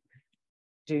to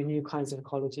do new kinds of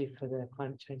ecology for the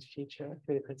climate change future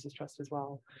through the Prince's Trust as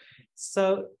well.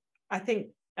 So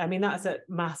I mean, that's at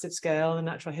massive scale. The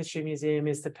Natural History Museum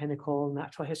is the pinnacle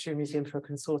natural history museum for a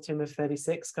consortium of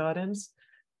 36 gardens,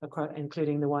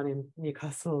 including the one in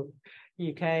Newcastle,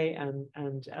 UK,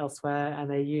 and elsewhere. And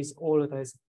they use all of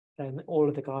those, and all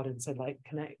of the gardens are like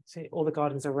connected, all the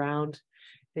gardens around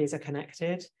these are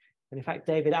connected. And in fact,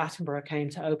 David Attenborough came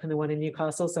to open the one in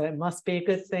Newcastle, so it must be a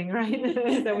good thing, right?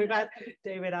 So we've had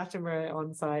David Attenborough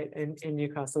on site in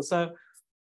Newcastle. So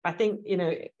I think,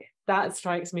 that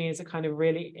strikes me as a kind of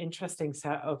really interesting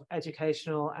set of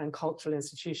educational and cultural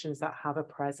institutions that have a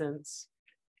presence.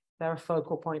 They're a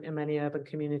focal point in many urban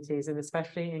communities, and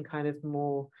especially in kind of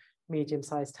more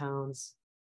medium-sized towns.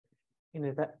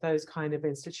 That those kind of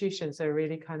institutions are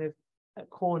really kind of a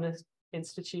corner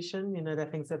institution. They're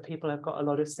things that people have got a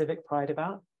lot of civic pride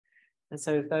about. And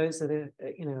so those are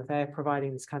they're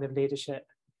providing this kind of leadership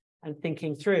and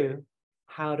thinking through,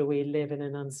 how do we live in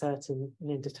an uncertain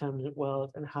and indeterminate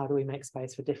world, and how do we make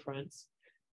space for difference?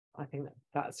 I think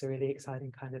that's a really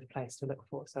exciting kind of place to look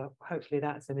for. So hopefully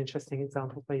that's an interesting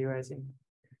example for you, Rosie.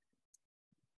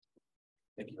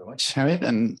 Thank you very much, Harriet.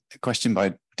 And a question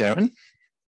by Darren.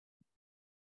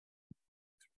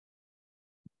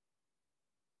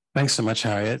 Thanks so much,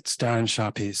 Harriet. It's Darren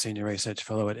Sharp here, Senior Research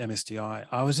Fellow at MSDI.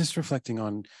 I was just reflecting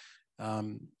on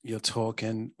your talk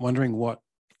and wondering what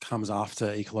comes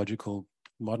after ecological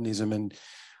modernism. And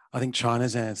I think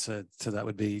China's answer to that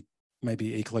would be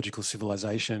maybe ecological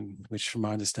civilization, which from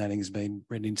my understanding has been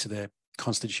written into their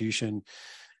constitution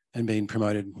and been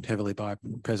promoted heavily by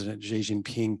President Xi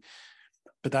Jinping.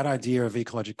 But that idea of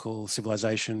ecological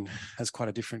civilization has quite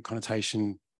a different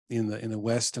connotation in the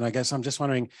West. And I guess I'm just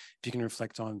wondering if you can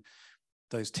reflect on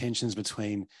those tensions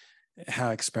between how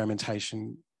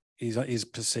experimentation is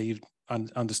perceived,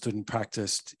 understood and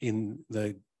practiced in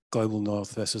the global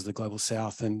North versus the global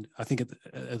South. And I think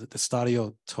at the start of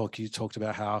your talk, you talked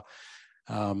about how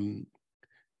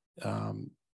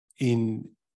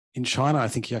in China, I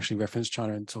think you actually referenced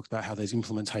China and talked about how there's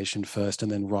implementation first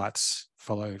and then rights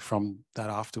follow from that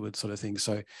afterwards, sort of thing.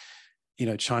 So,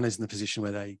 China's in the position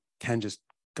where they can just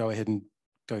go ahead and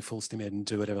go full steam ahead and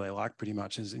do whatever they like, pretty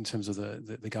much, as in terms of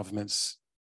the government's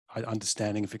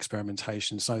understanding of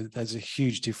experimentation. So there's a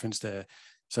huge difference there.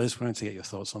 So I just wanted to get your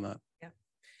thoughts on that.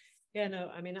 Yeah,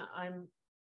 no, I mean, I'm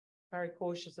very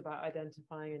cautious about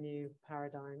identifying a new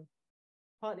paradigm,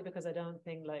 partly because I don't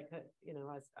think,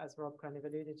 as Rob kind of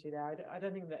alluded to there, I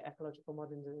don't think that ecological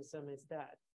modernism is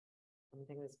dead. I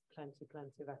think there's plenty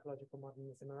of ecological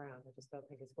modernism around. I just don't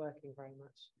think it's working very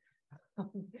much.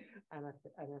 and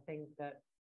I think that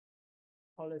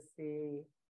policy,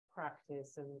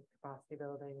 practice, and capacity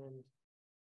building and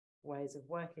ways of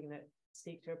working that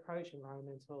seek to approach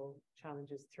environmental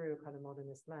challenges through a kind of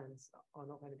modernist lens are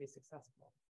not going to be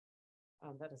successful.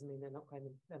 That doesn't mean they're not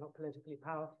politically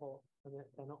powerful, and that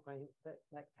they're not going, that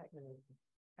like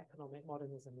economic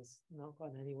modernism has not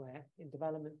gone anywhere in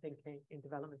development thinking, in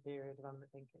development theory or development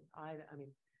thinking. I mean,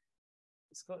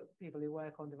 it's got people who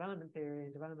work on development theory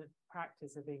and development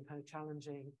practice have been kind of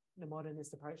challenging the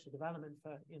modernist approach to development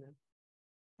for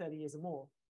 30 years or more.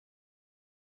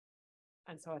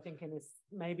 And so I think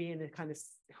maybe in a kind of,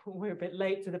 we're a bit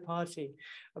late to the party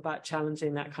about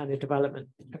challenging that kind of development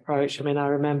approach. I mean, I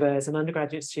remember as an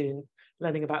undergraduate student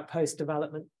learning about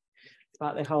post-development,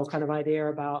 about the whole kind of idea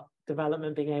about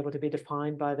development being able to be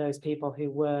defined by those people who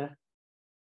were,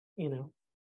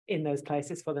 in those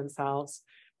places for themselves,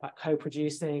 about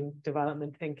co-producing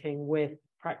development thinking with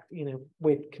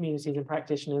communities and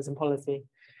practitioners and policy.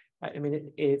 Right? I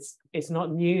mean, it's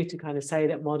not new to kind of say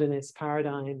that modernist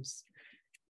paradigms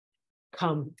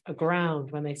come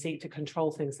aground when they seek to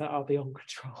control things that are beyond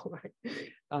control,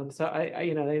 right? So I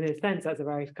in a sense, that's a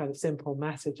very kind of simple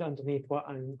message underneath what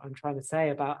I'm trying to say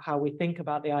about how we think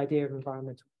about the idea of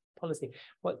environmental policy.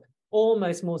 What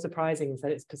almost more surprising is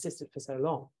that it's persisted for so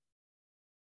long.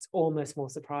 It's almost more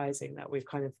surprising that we've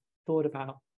kind of thought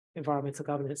about environmental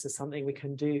governance as something we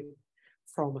can do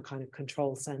from a kind of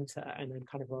control center and then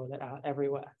kind of roll it out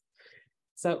everywhere.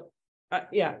 So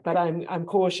but I'm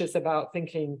cautious about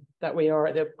thinking that we are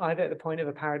either at the point of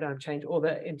a paradigm change or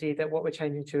that indeed that what we're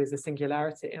changing to is a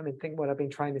singularity. I mean, what I've been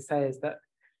trying to say is that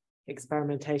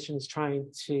experimentation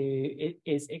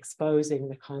is exposing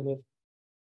the kind of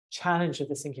challenge of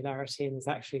the singularity, and is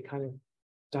actually kind of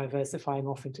diversifying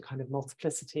off into kind of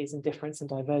multiplicities and difference and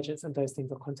divergence, and those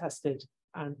things are contested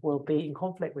and will be in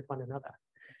conflict with one another.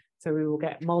 So we will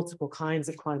get multiple kinds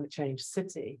of climate change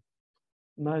city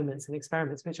moments and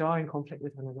experiments which are in conflict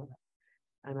with one another.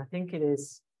 And I think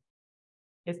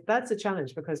that's a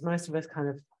challenge, because most of us kind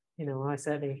of, I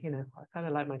certainly, I kind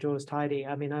of like my drawers tidy.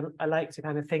 I mean, I like to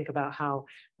kind of think about how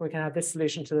we can have this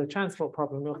solution to the transport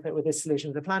problem, or fit with this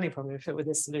solution to the planning problem, or fit with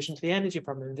this solution to the energy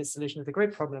problem, and this solution to the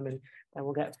grid problem, and then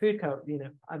we'll get food code,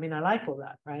 I mean, I like all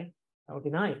that, right? That would be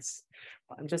nice.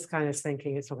 But I'm just kind of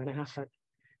thinking it's not going to happen.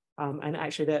 And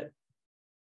actually that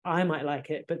I might like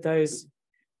it, but those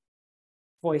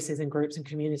voices and groups and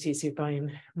communities who've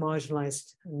been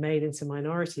marginalized and made into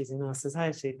minorities in our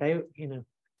society, they,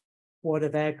 what are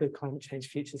their good climate change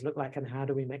futures look like, and how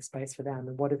do we make space for them,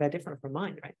 and what are they different from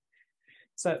mine, right?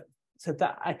 So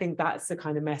that, I think that's the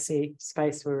kind of messy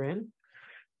space we're in.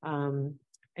 And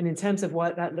in terms of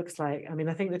what that looks like, I mean,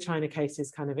 I think the China case is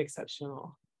kind of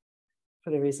exceptional for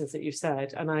the reasons that you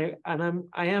said, and I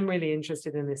am really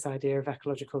interested in this idea of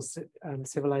ecological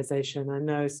civilization. I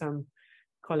know some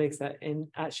colleagues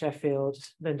at Sheffield,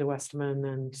 Linda Westerman,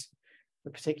 and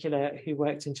in particular, who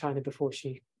worked in China before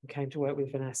she came to work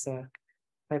with Vanessa.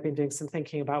 They've been doing some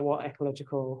thinking about what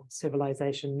ecological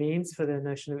civilization means for the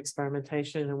notion of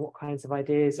experimentation, and what kinds of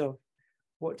ideas of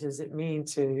what does it mean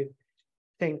to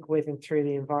think with and through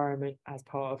the environment as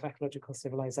part of ecological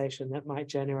civilization that might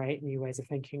generate new ways of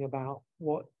thinking about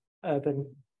what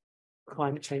urban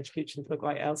climate change futures look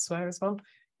like elsewhere as well.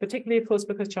 Particularly, of course,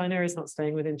 because China is not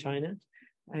staying within China.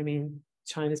 I mean,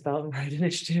 China's Belt and Road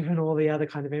Initiative and all the other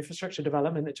kind of infrastructure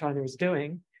development that China is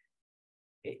doing,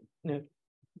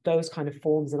 those kind of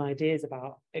forms and ideas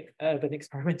about urban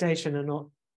experimentation are not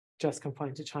just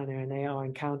confined to China, and they are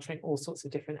encountering all sorts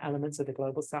of different elements of the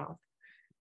global south.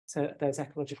 So those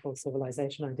ecological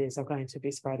civilization ideas are going to be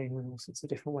spreading in all sorts of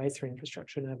different ways through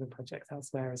infrastructure and urban projects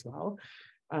elsewhere as well.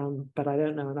 But I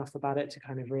don't know enough about it to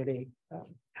kind of really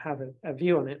have a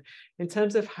view on it. In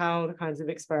terms of how the kinds of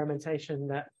experimentation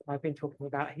that I've been talking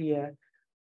about here,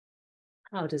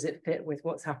 how does it fit with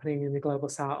what's happening in the global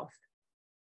south?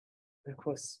 And of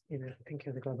course, thinking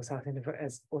of the global south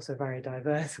as also very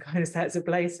diverse kind of sets of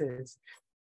places.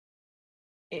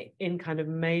 In kind of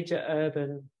major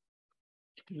urban,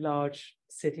 large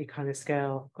city kind of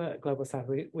scale, global south,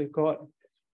 we've got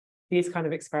these kind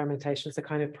of experimentations, the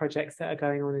kind of projects that are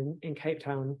going on in Cape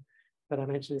Town that I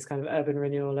mentioned, this kind of urban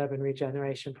renewal, urban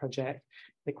regeneration project,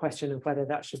 the question of whether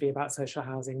that should be about social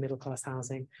housing, middle-class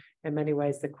housing. In many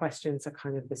ways, the questions are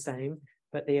kind of the same,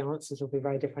 but the answers will be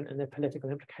very different, and the political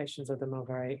implications of them are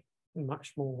very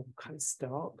much more kind of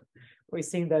stark. We've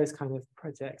seen those kind of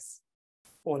projects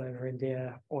all over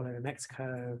India, all over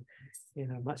Mexico,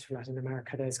 much of Latin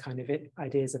America, those kind of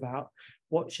ideas about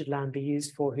what should land be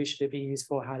used for, who should it be used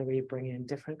for, how do we bring in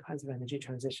different kinds of energy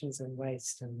transitions and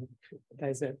waste, and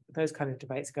those kind of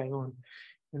debates going on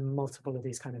in multiple of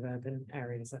these kind of urban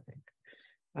areas, I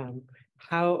think.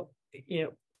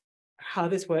 How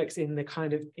this works in the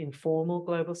kind of informal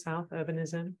global south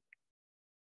urbanism,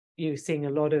 you're seeing a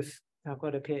lot of, I've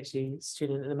got a PhD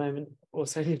student at the moment,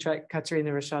 also in Utrecht,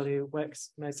 Katerina Rochelle, who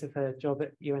works most of her job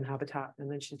at UN Habitat,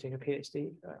 and then she's doing a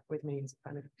PhD with me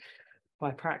kind of by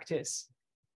practice.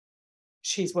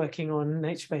 She's working on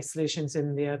nature-based solutions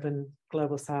in the urban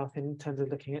global south in terms of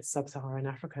looking at sub-Saharan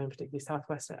Africa, and particularly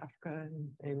Southwest Africa,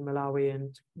 in Malawi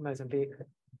and Mozambique,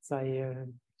 Zaire,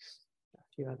 and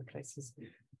a few other places.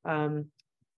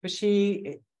 But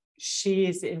she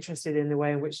is interested in the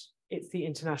way in which it's the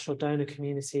international donor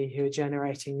community who are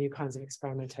generating new kinds of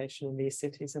experimentation in these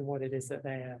cities, and what it is that they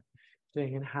are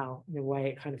doing, and how, in a way,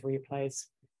 it kind of replays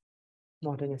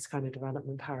modernist kind of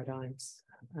development paradigms,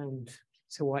 and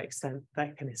to what extent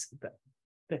that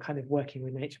they're kind of working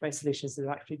with nature-based solutions that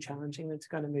are actually challenging them to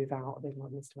kind of move out of the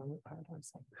modernist development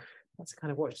paradigms. So that's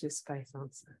kind of watch this space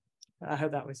answer. I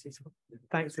hope that was useful.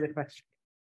 Thanks for the question.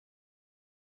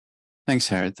 Thanks,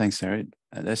 Harriet.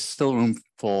 There's still room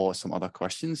for some other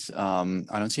questions. I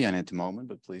don't see any at the moment,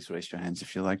 but please raise your hands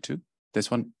if you'd like to. This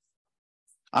one.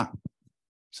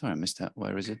 Sorry, I missed that.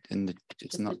 Where is it?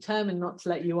 It's not determined not to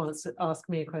let you ask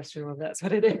me a question, Rob. That's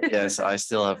what it is. Yes, I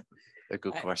still have a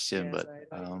good question, but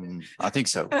I think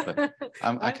so. But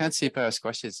I can't see Paris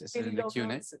questions. Is it in the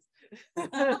Q&A?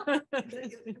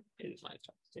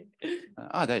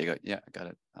 There you go. Yeah, I got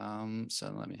it.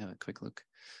 So let me have a quick look.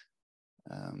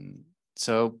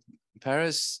 So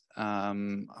Paris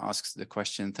asks the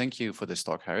question, thank you for this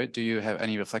talk, Harriet. Do you have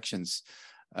any reflections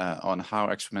on how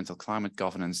experimental climate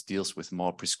governance deals with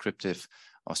more prescriptive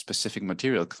of specific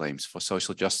material claims for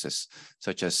social justice,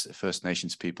 such as First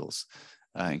Nations peoples,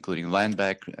 including land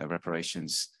back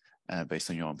reparations based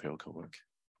on your empirical work.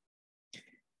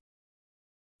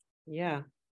 Yeah.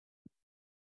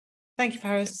 Thank you,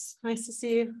 Paris. Nice to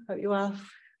see you. Hope you're well.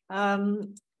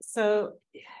 So,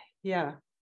 yeah,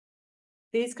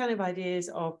 these kind of ideas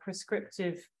of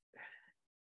prescriptive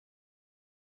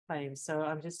claims. So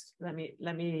I'm just, let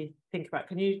me think about,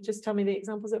 can you just tell me the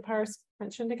examples that Paris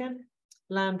mentioned again?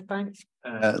 Land bank?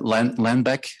 Land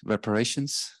back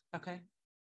reparations. Okay.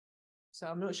 So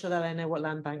I'm not sure that I know what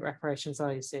land bank reparations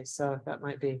are, you see, so that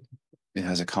might be. It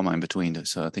has a comma in between,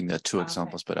 so I think there are two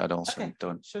examples, but I also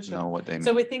don't know what they mean.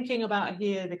 So we're thinking about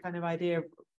here the kind of idea of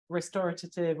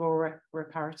restorative or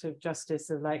reparative justice,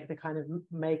 of like the kind of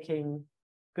making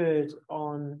good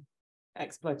on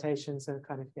exploitation, so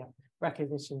kind of, yeah,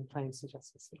 recognition, claims to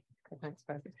justice. Okay, thanks,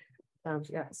 perfect.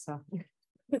 Yeah, so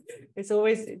it's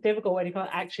always difficult when you can't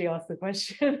actually ask the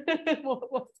question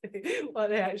what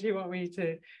they actually want me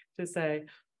to say.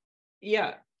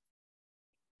 Yeah,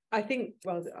 I think,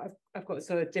 well, I've got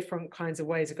sort of different kinds of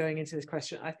ways of going into this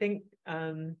question. I think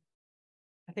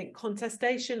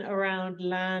contestation around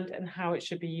land and how it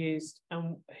should be used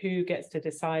and who gets to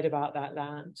decide about that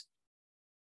land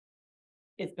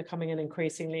is becoming an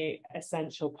increasingly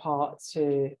essential part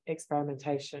to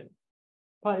experimentation.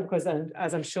 Partly because, and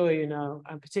as I'm sure you know,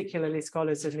 and particularly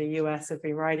scholars in the US have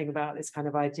been writing about this kind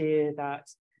of idea that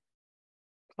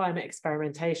climate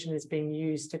experimentation is being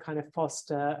used to kind of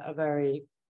foster a very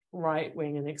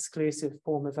right-wing and exclusive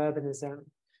form of urbanism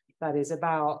that is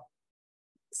about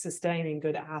sustaining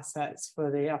good assets for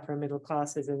the upper and middle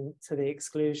classes and to the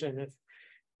exclusion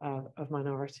of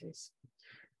minorities.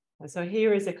 And so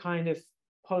here is a kind of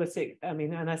politic, I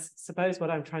mean, and I suppose what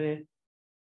I'm trying to,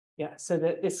 yeah, so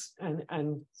that this,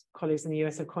 and colleagues in the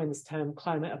US have coined this term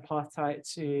climate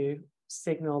apartheid to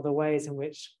signal the ways in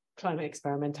which climate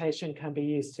experimentation can be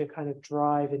used to kind of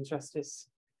drive injustice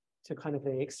to kind of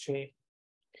the extreme.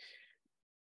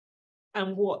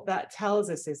 And what that tells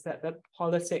us is that the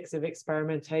politics of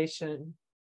experimentation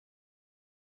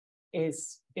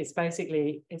is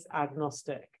basically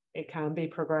agnostic. It can be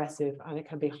progressive and it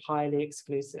can be highly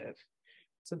exclusive.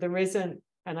 So there isn't,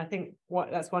 and I think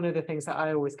that's one of the things that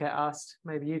I always get asked,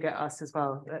 maybe you get asked as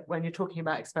well, that when you're talking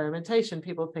about experimentation,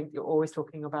 people think you're always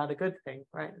talking about a good thing,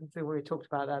 right? And so we talked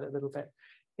about that a little bit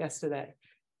yesterday.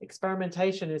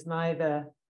 Experimentation is neither,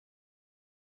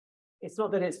 it's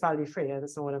not that it's value-free,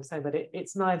 that's not what I'm saying, but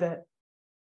it's neither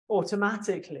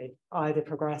automatically either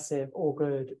progressive or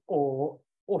good or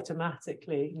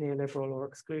automatically neoliberal or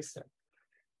exclusive.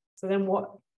 So then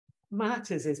what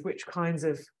matters is which kinds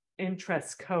of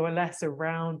interests coalesce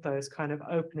around those kind of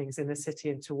openings in the city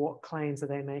and to what claims are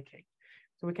they making.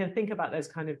 So we can think about those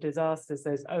kind of disasters,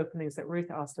 those openings that Ruth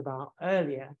asked about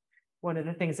earlier. One of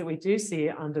the things that we do see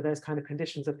under those kind of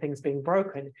conditions of things being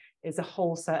broken is a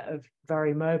whole set of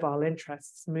very mobile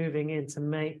interests moving in to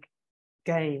make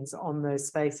gains on those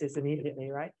spaces immediately,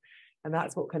 right? And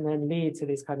that's what can then lead to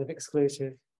these kind of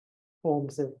exclusive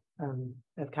forms of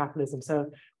capitalism.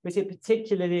 So we see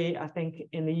particularly, I think,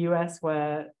 in the US,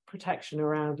 where protection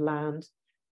around land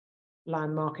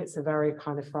markets are very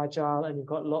kind of fragile, and you've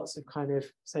got lots of kind of,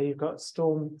 so you've got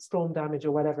storm damage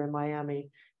or whatever in Miami,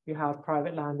 you have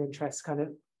private land interests kind of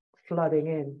flooding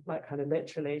in, like kind of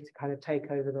literally to kind of take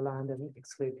over the land and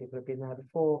exclude people who've been there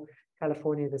before.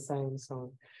 California, the same, so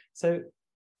on. So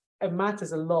it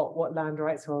matters a lot what land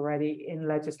rights are already in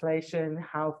legislation,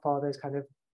 how far those kind of,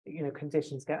 you know,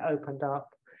 conditions get opened up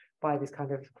by these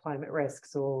kind of climate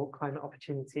risks or climate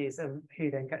opportunities, and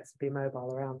who then gets to be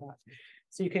mobile around that.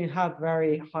 So you can have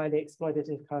very highly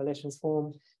exploitative coalitions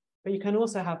formed, but you can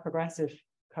also have progressive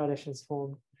coalitions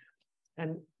formed.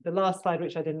 And the last slide,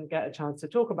 which I didn't get a chance to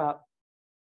talk about,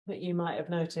 that you might have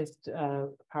noticed,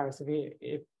 Paris,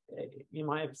 if you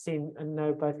might have seen and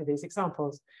know both of these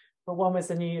examples, but one was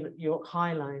the New York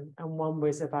High Line and one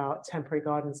was about temporary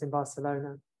gardens in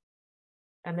Barcelona.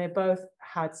 And they both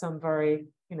had some very,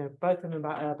 you know, both of them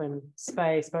about urban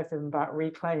space, both of them about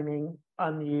reclaiming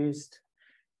unused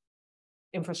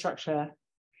infrastructure,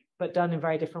 but done in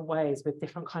very different ways with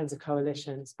different kinds of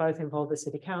coalitions. Both involve the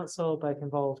city council, both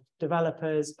involve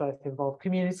developers, both involve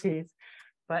communities,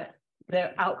 but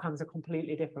their outcomes are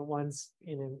completely different. One's,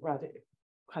 you know,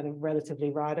 kind of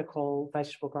relatively radical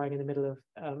vegetable growing in the middle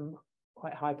of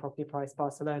quite high property price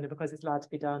Barcelona because it's allowed to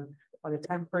be done on a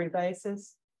temporary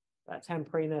basis. That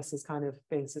temporariness is kind of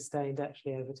being sustained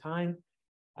actually over time.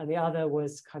 And the other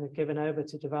was kind of given over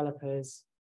to developers,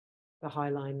 the High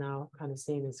Line now kind of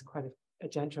seen as kind of a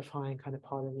gentrifying kind of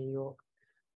part of New York.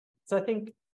 So I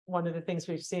think one of the things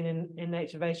we've seen in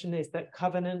nativation is that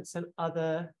covenants and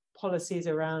other policies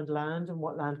around land and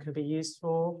what land can be used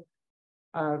for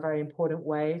are a very important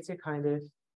way to kind of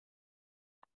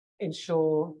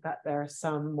ensure that there are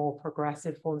some more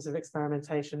progressive forms of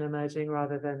experimentation emerging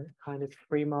rather than kind of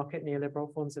free market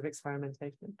neoliberal forms of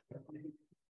experimentation.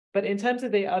 But in terms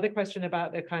of the other question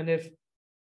about the kind of,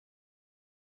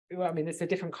 well, I mean, it's a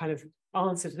different kind of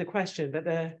answer to the question, but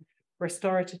the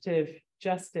restorative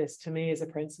justice to me is a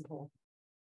principle.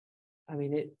 I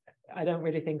mean, I don't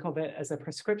really think of it as a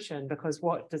prescription, because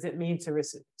what does it mean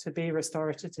to be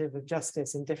restorative of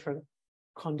justice in different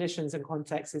conditions and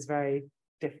contexts is very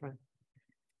different.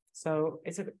 So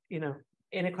it's a, you know,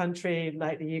 in a country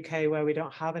like the UK where we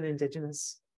don't have an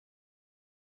indigenous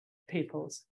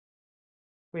peoples,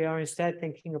 we are instead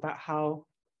thinking about how,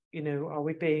 you know, are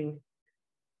we being,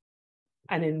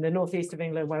 and in the northeast of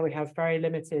England where we have very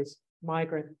limited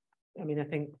migrant, I mean, I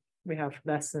think we have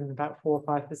less than about 4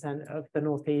 or 5% of the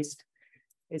northeast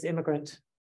is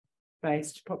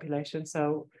immigrant-based population.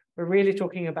 So we're really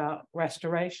talking about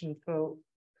restoration for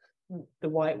the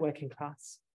white working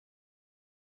class.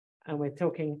 And we're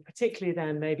talking particularly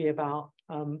then maybe about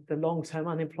the long-term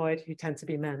unemployed, who tend to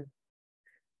be men.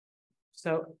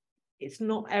 So it's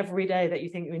not every day that you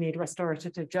think we need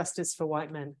restorative justice for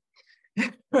white men.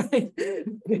 Right?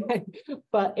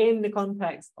 But in the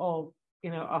context of, you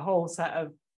know, a whole set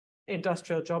of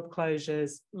industrial job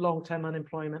closures, long-term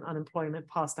unemployment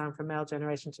passed down from male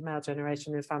generation to male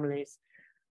generation in families,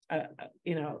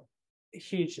 you know,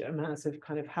 huge amounts of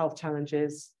kind of health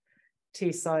challenges.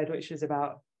 Teesside, which is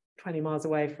about 20 miles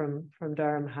away from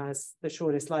Durham, has the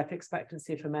shortest life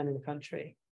expectancy for men in the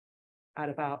country at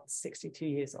about 62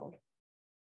 years old.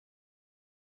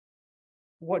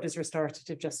 What does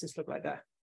restorative justice look like there?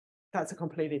 That's a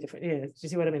completely different, yeah, do you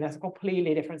see what I mean? That's a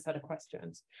completely different set of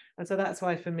questions. And so that's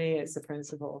why for me, it's a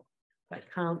principle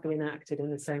that can't be enacted in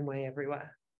the same way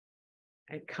everywhere.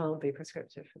 It can't be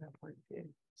prescriptive from that point of view.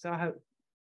 So I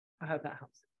hope that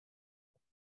helps.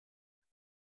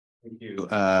 Thank you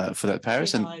for that,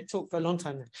 Paris. And I talked for a long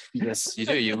time now. yes, you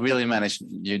do. You really managed.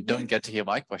 You don't get to hear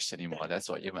my question anymore. That's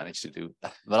what you managed to do.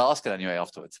 But I'll ask it anyway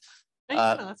afterwards. I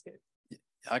can ask it.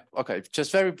 Okay,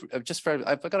 just very.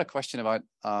 I've got a question about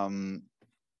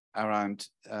around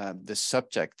the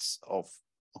subjects of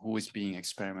who is being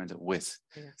experimented with,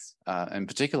 Yes. in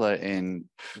particular in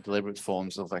deliberate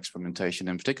forms of experimentation,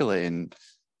 in particular in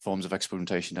forms of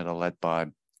experimentation that are led by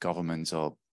governments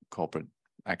or corporate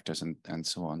actors and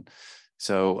so on.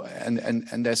 So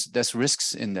and there's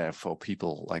risks in there for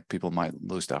people, like people might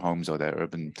lose their homes, or their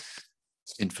urban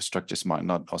infrastructures might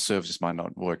not, or services might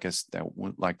not work as they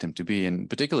would like them to be. And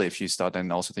particularly if you start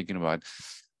then also thinking about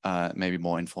maybe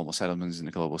more informal settlements in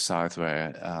the global south,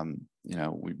 where you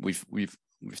know, we've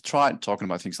tried talking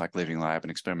about things like living lab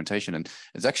and experimentation, and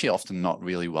it's actually often not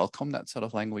really welcome, that sort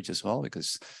of language as well,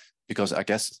 because I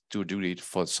guess to do it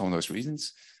for some of those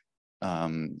reasons.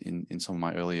 In some of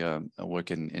my earlier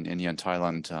work in India and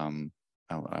Thailand,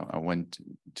 I went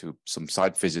to some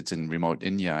site visits in remote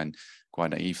India and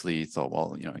quite naively thought,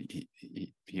 well, you know,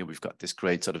 here we've got this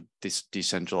great sort of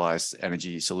decentralized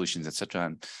energy solutions, etc.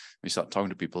 And we start talking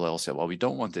to people, they'll say, well, we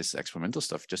don't want this experimental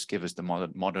stuff. Just give us the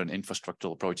modern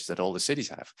infrastructural approaches that all the cities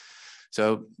have.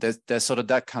 So there's sort of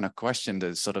that kind of question.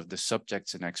 There's sort of the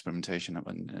subjects in experimentation,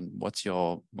 and what's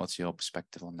your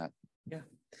perspective on that? Yeah.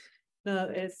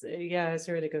 No, it's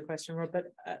a really good question, Rob.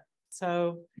 But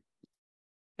so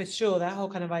for sure, that whole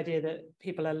kind of idea that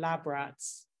people are lab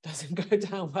rats doesn't go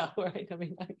down well, right? I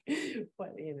mean, like,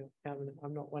 what, you know,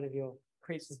 I'm not one of your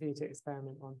creatures for you to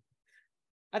experiment on.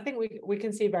 I think we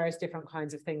can see various different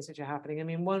kinds of things which are happening. I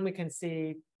mean, one, we can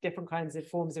see different kinds of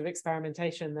forms of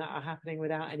experimentation that are happening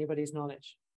without anybody's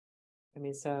knowledge. I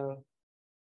mean, so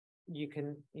you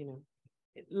can, you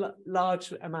know,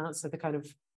 large amounts of the kind of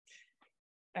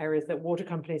areas that water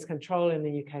companies control in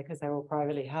the UK, because they're all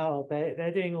privately held,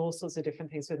 they're doing all sorts of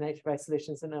different things with nature-based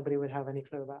solutions that nobody would have any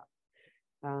clue about.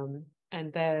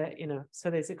 And they're, you know, so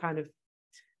there's a kind of,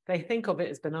 they think of it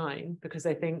as benign because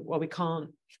they think, well, we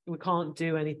can't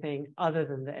do anything other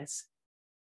than this.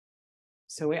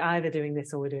 So we're either doing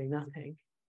this or we're doing nothing.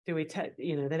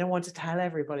 You know, they don't want to tell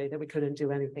everybody that we couldn't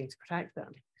do anything to protect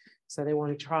them. So they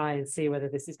want to try and see whether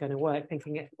this is going to work,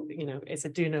 thinking it, you know, it's a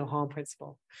do no harm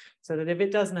principle. So that if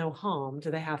it does no harm,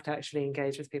 do they have to actually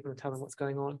engage with people and tell them what's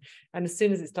going on? And as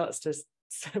soon as it starts to,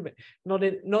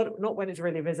 not when it's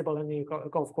really visible and you've got a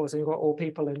golf course and you've got all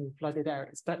people in flooded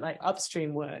areas, but like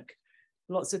upstream work,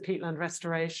 lots of peatland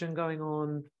restoration going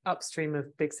on upstream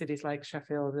of big cities like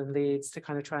Sheffield and Leeds to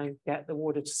kind of try and get the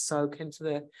water to soak into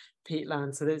the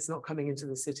peatland so that it's not coming into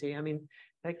the city. I mean,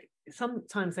 like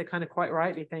sometimes they kind of quite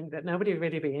rightly think that nobody would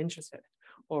really be interested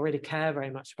or really care very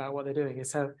much about what they're doing. And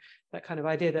so that kind of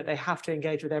idea that they have to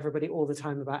engage with everybody all the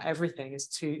time about everything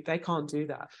they can't do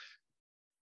that.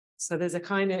 So there's a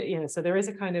kind of, so there is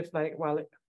a kind of like, well,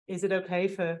 is it okay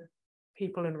for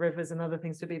people and rivers and other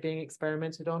things to be being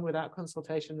experimented on without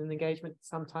consultation and engagement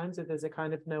sometimes, if there's a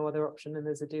kind of no other option and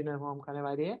there's a do no harm kind of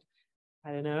idea?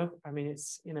 I don't know. I mean,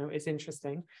 it's, it's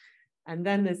interesting. And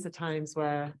then there's the times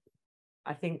where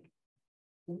I think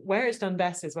where it's done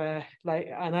best is where, like,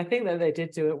 and I think that they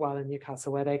did do it well in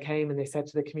Newcastle, where they came and they said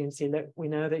to the community, look, we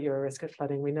know that you're at risk of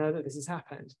flooding. We know that this has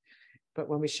happened. But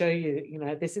when we show you,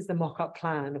 this is the mock-up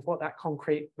plan of what that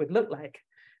concrete would look like,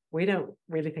 we don't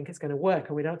really think it's going to work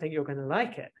and we don't think you're going to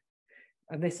like it.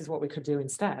 And this is what we could do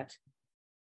instead.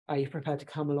 Are you prepared to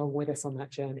come along with us on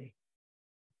that journey?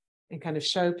 And kind of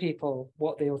show people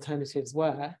what the alternatives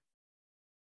were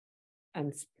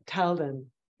and tell them,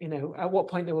 at what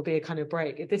point there will be a kind of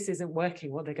break. If this isn't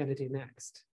working, what they're going to do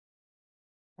next.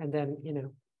 And then,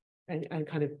 and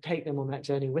kind of take them on that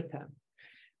journey with them.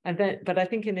 And then, but I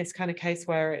think in this kind of case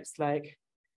where it's like,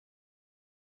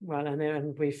 well,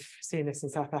 and we've seen this in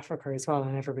South Africa as well,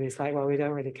 and everybody's like, well, we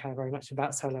don't really care very much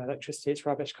about solar electricity, it's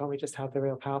rubbish, can't we just have the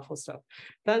real powerful stuff?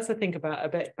 That's the thing about, a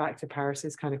bit back to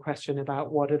Paris's kind of question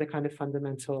about what are the kind of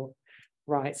fundamental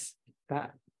rights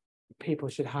that people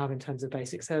should have in terms of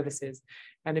basic services.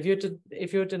 And if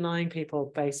you're denying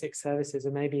people basic services,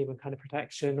 and maybe even kind of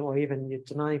protection, or even you're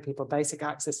denying people basic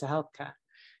access to healthcare,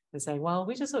 and saying, well,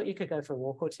 we just thought you could go for a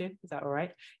walk or two, is that all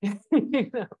right?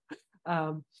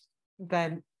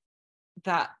 Then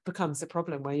that becomes a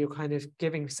problem, where you're kind of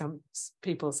giving some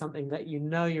people something that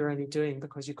you're only doing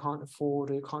because you can't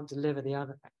afford or you can't deliver the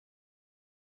other thing.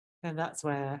 And that's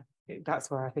where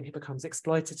I think it becomes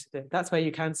exploitative. That's where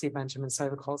you can see Benjamin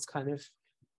Sovakol's kind of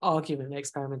argument,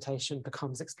 experimentation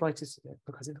becomes exploitative,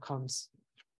 because it becomes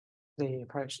the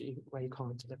approach where you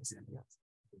can't deliver something else.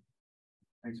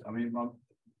 Thanks. I mean, my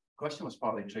question was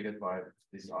partly triggered by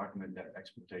this argument that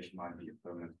exploitation might be a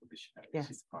permanent condition that we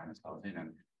see finance out in,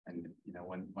 and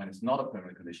when it's not a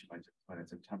permanent condition, when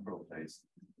it's a temporal phase,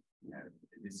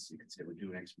 you could say we're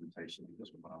doing experimentation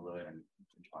because we want to learn and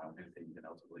try on new things, and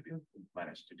ultimately we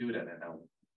manage to do that, and now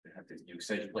we have this new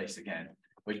safe place again,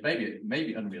 which may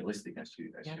be unrealistic as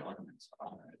your arguments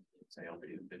say,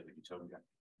 albeit a bit of a utopia.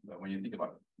 But when you think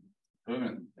about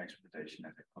permanent exploitation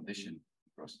as a condition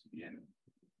for us to be in,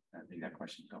 I think that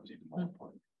question becomes even more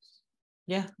important.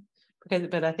 Yeah,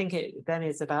 but I think it then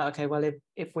is about, okay, well,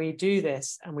 if we do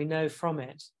this and we know from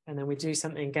it, and then we do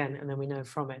something again and then we know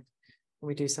from it, and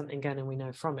we do something again and we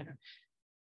know from it.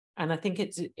 And I think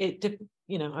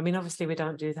I mean, obviously we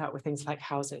don't do that with things like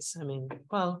houses. I mean,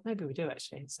 well, maybe we do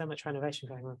actually. So much renovation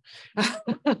going on.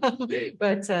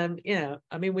 But,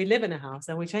 I mean, we live in a house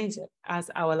and we change it as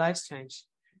our lives change.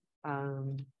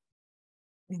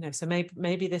 So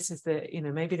maybe this is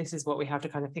maybe this is what we have to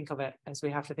kind of think of it as.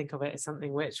 We have to think of it as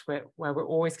something where we're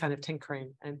always kind of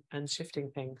tinkering and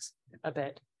shifting things a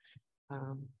bit.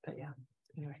 But yeah.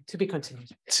 Anyway, to be continued.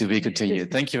 To be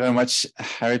continued. Thank you very much,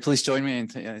 Harry. Please join me in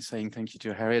saying thank you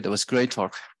to Harriet. It was a great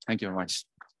talk. Thank you very much.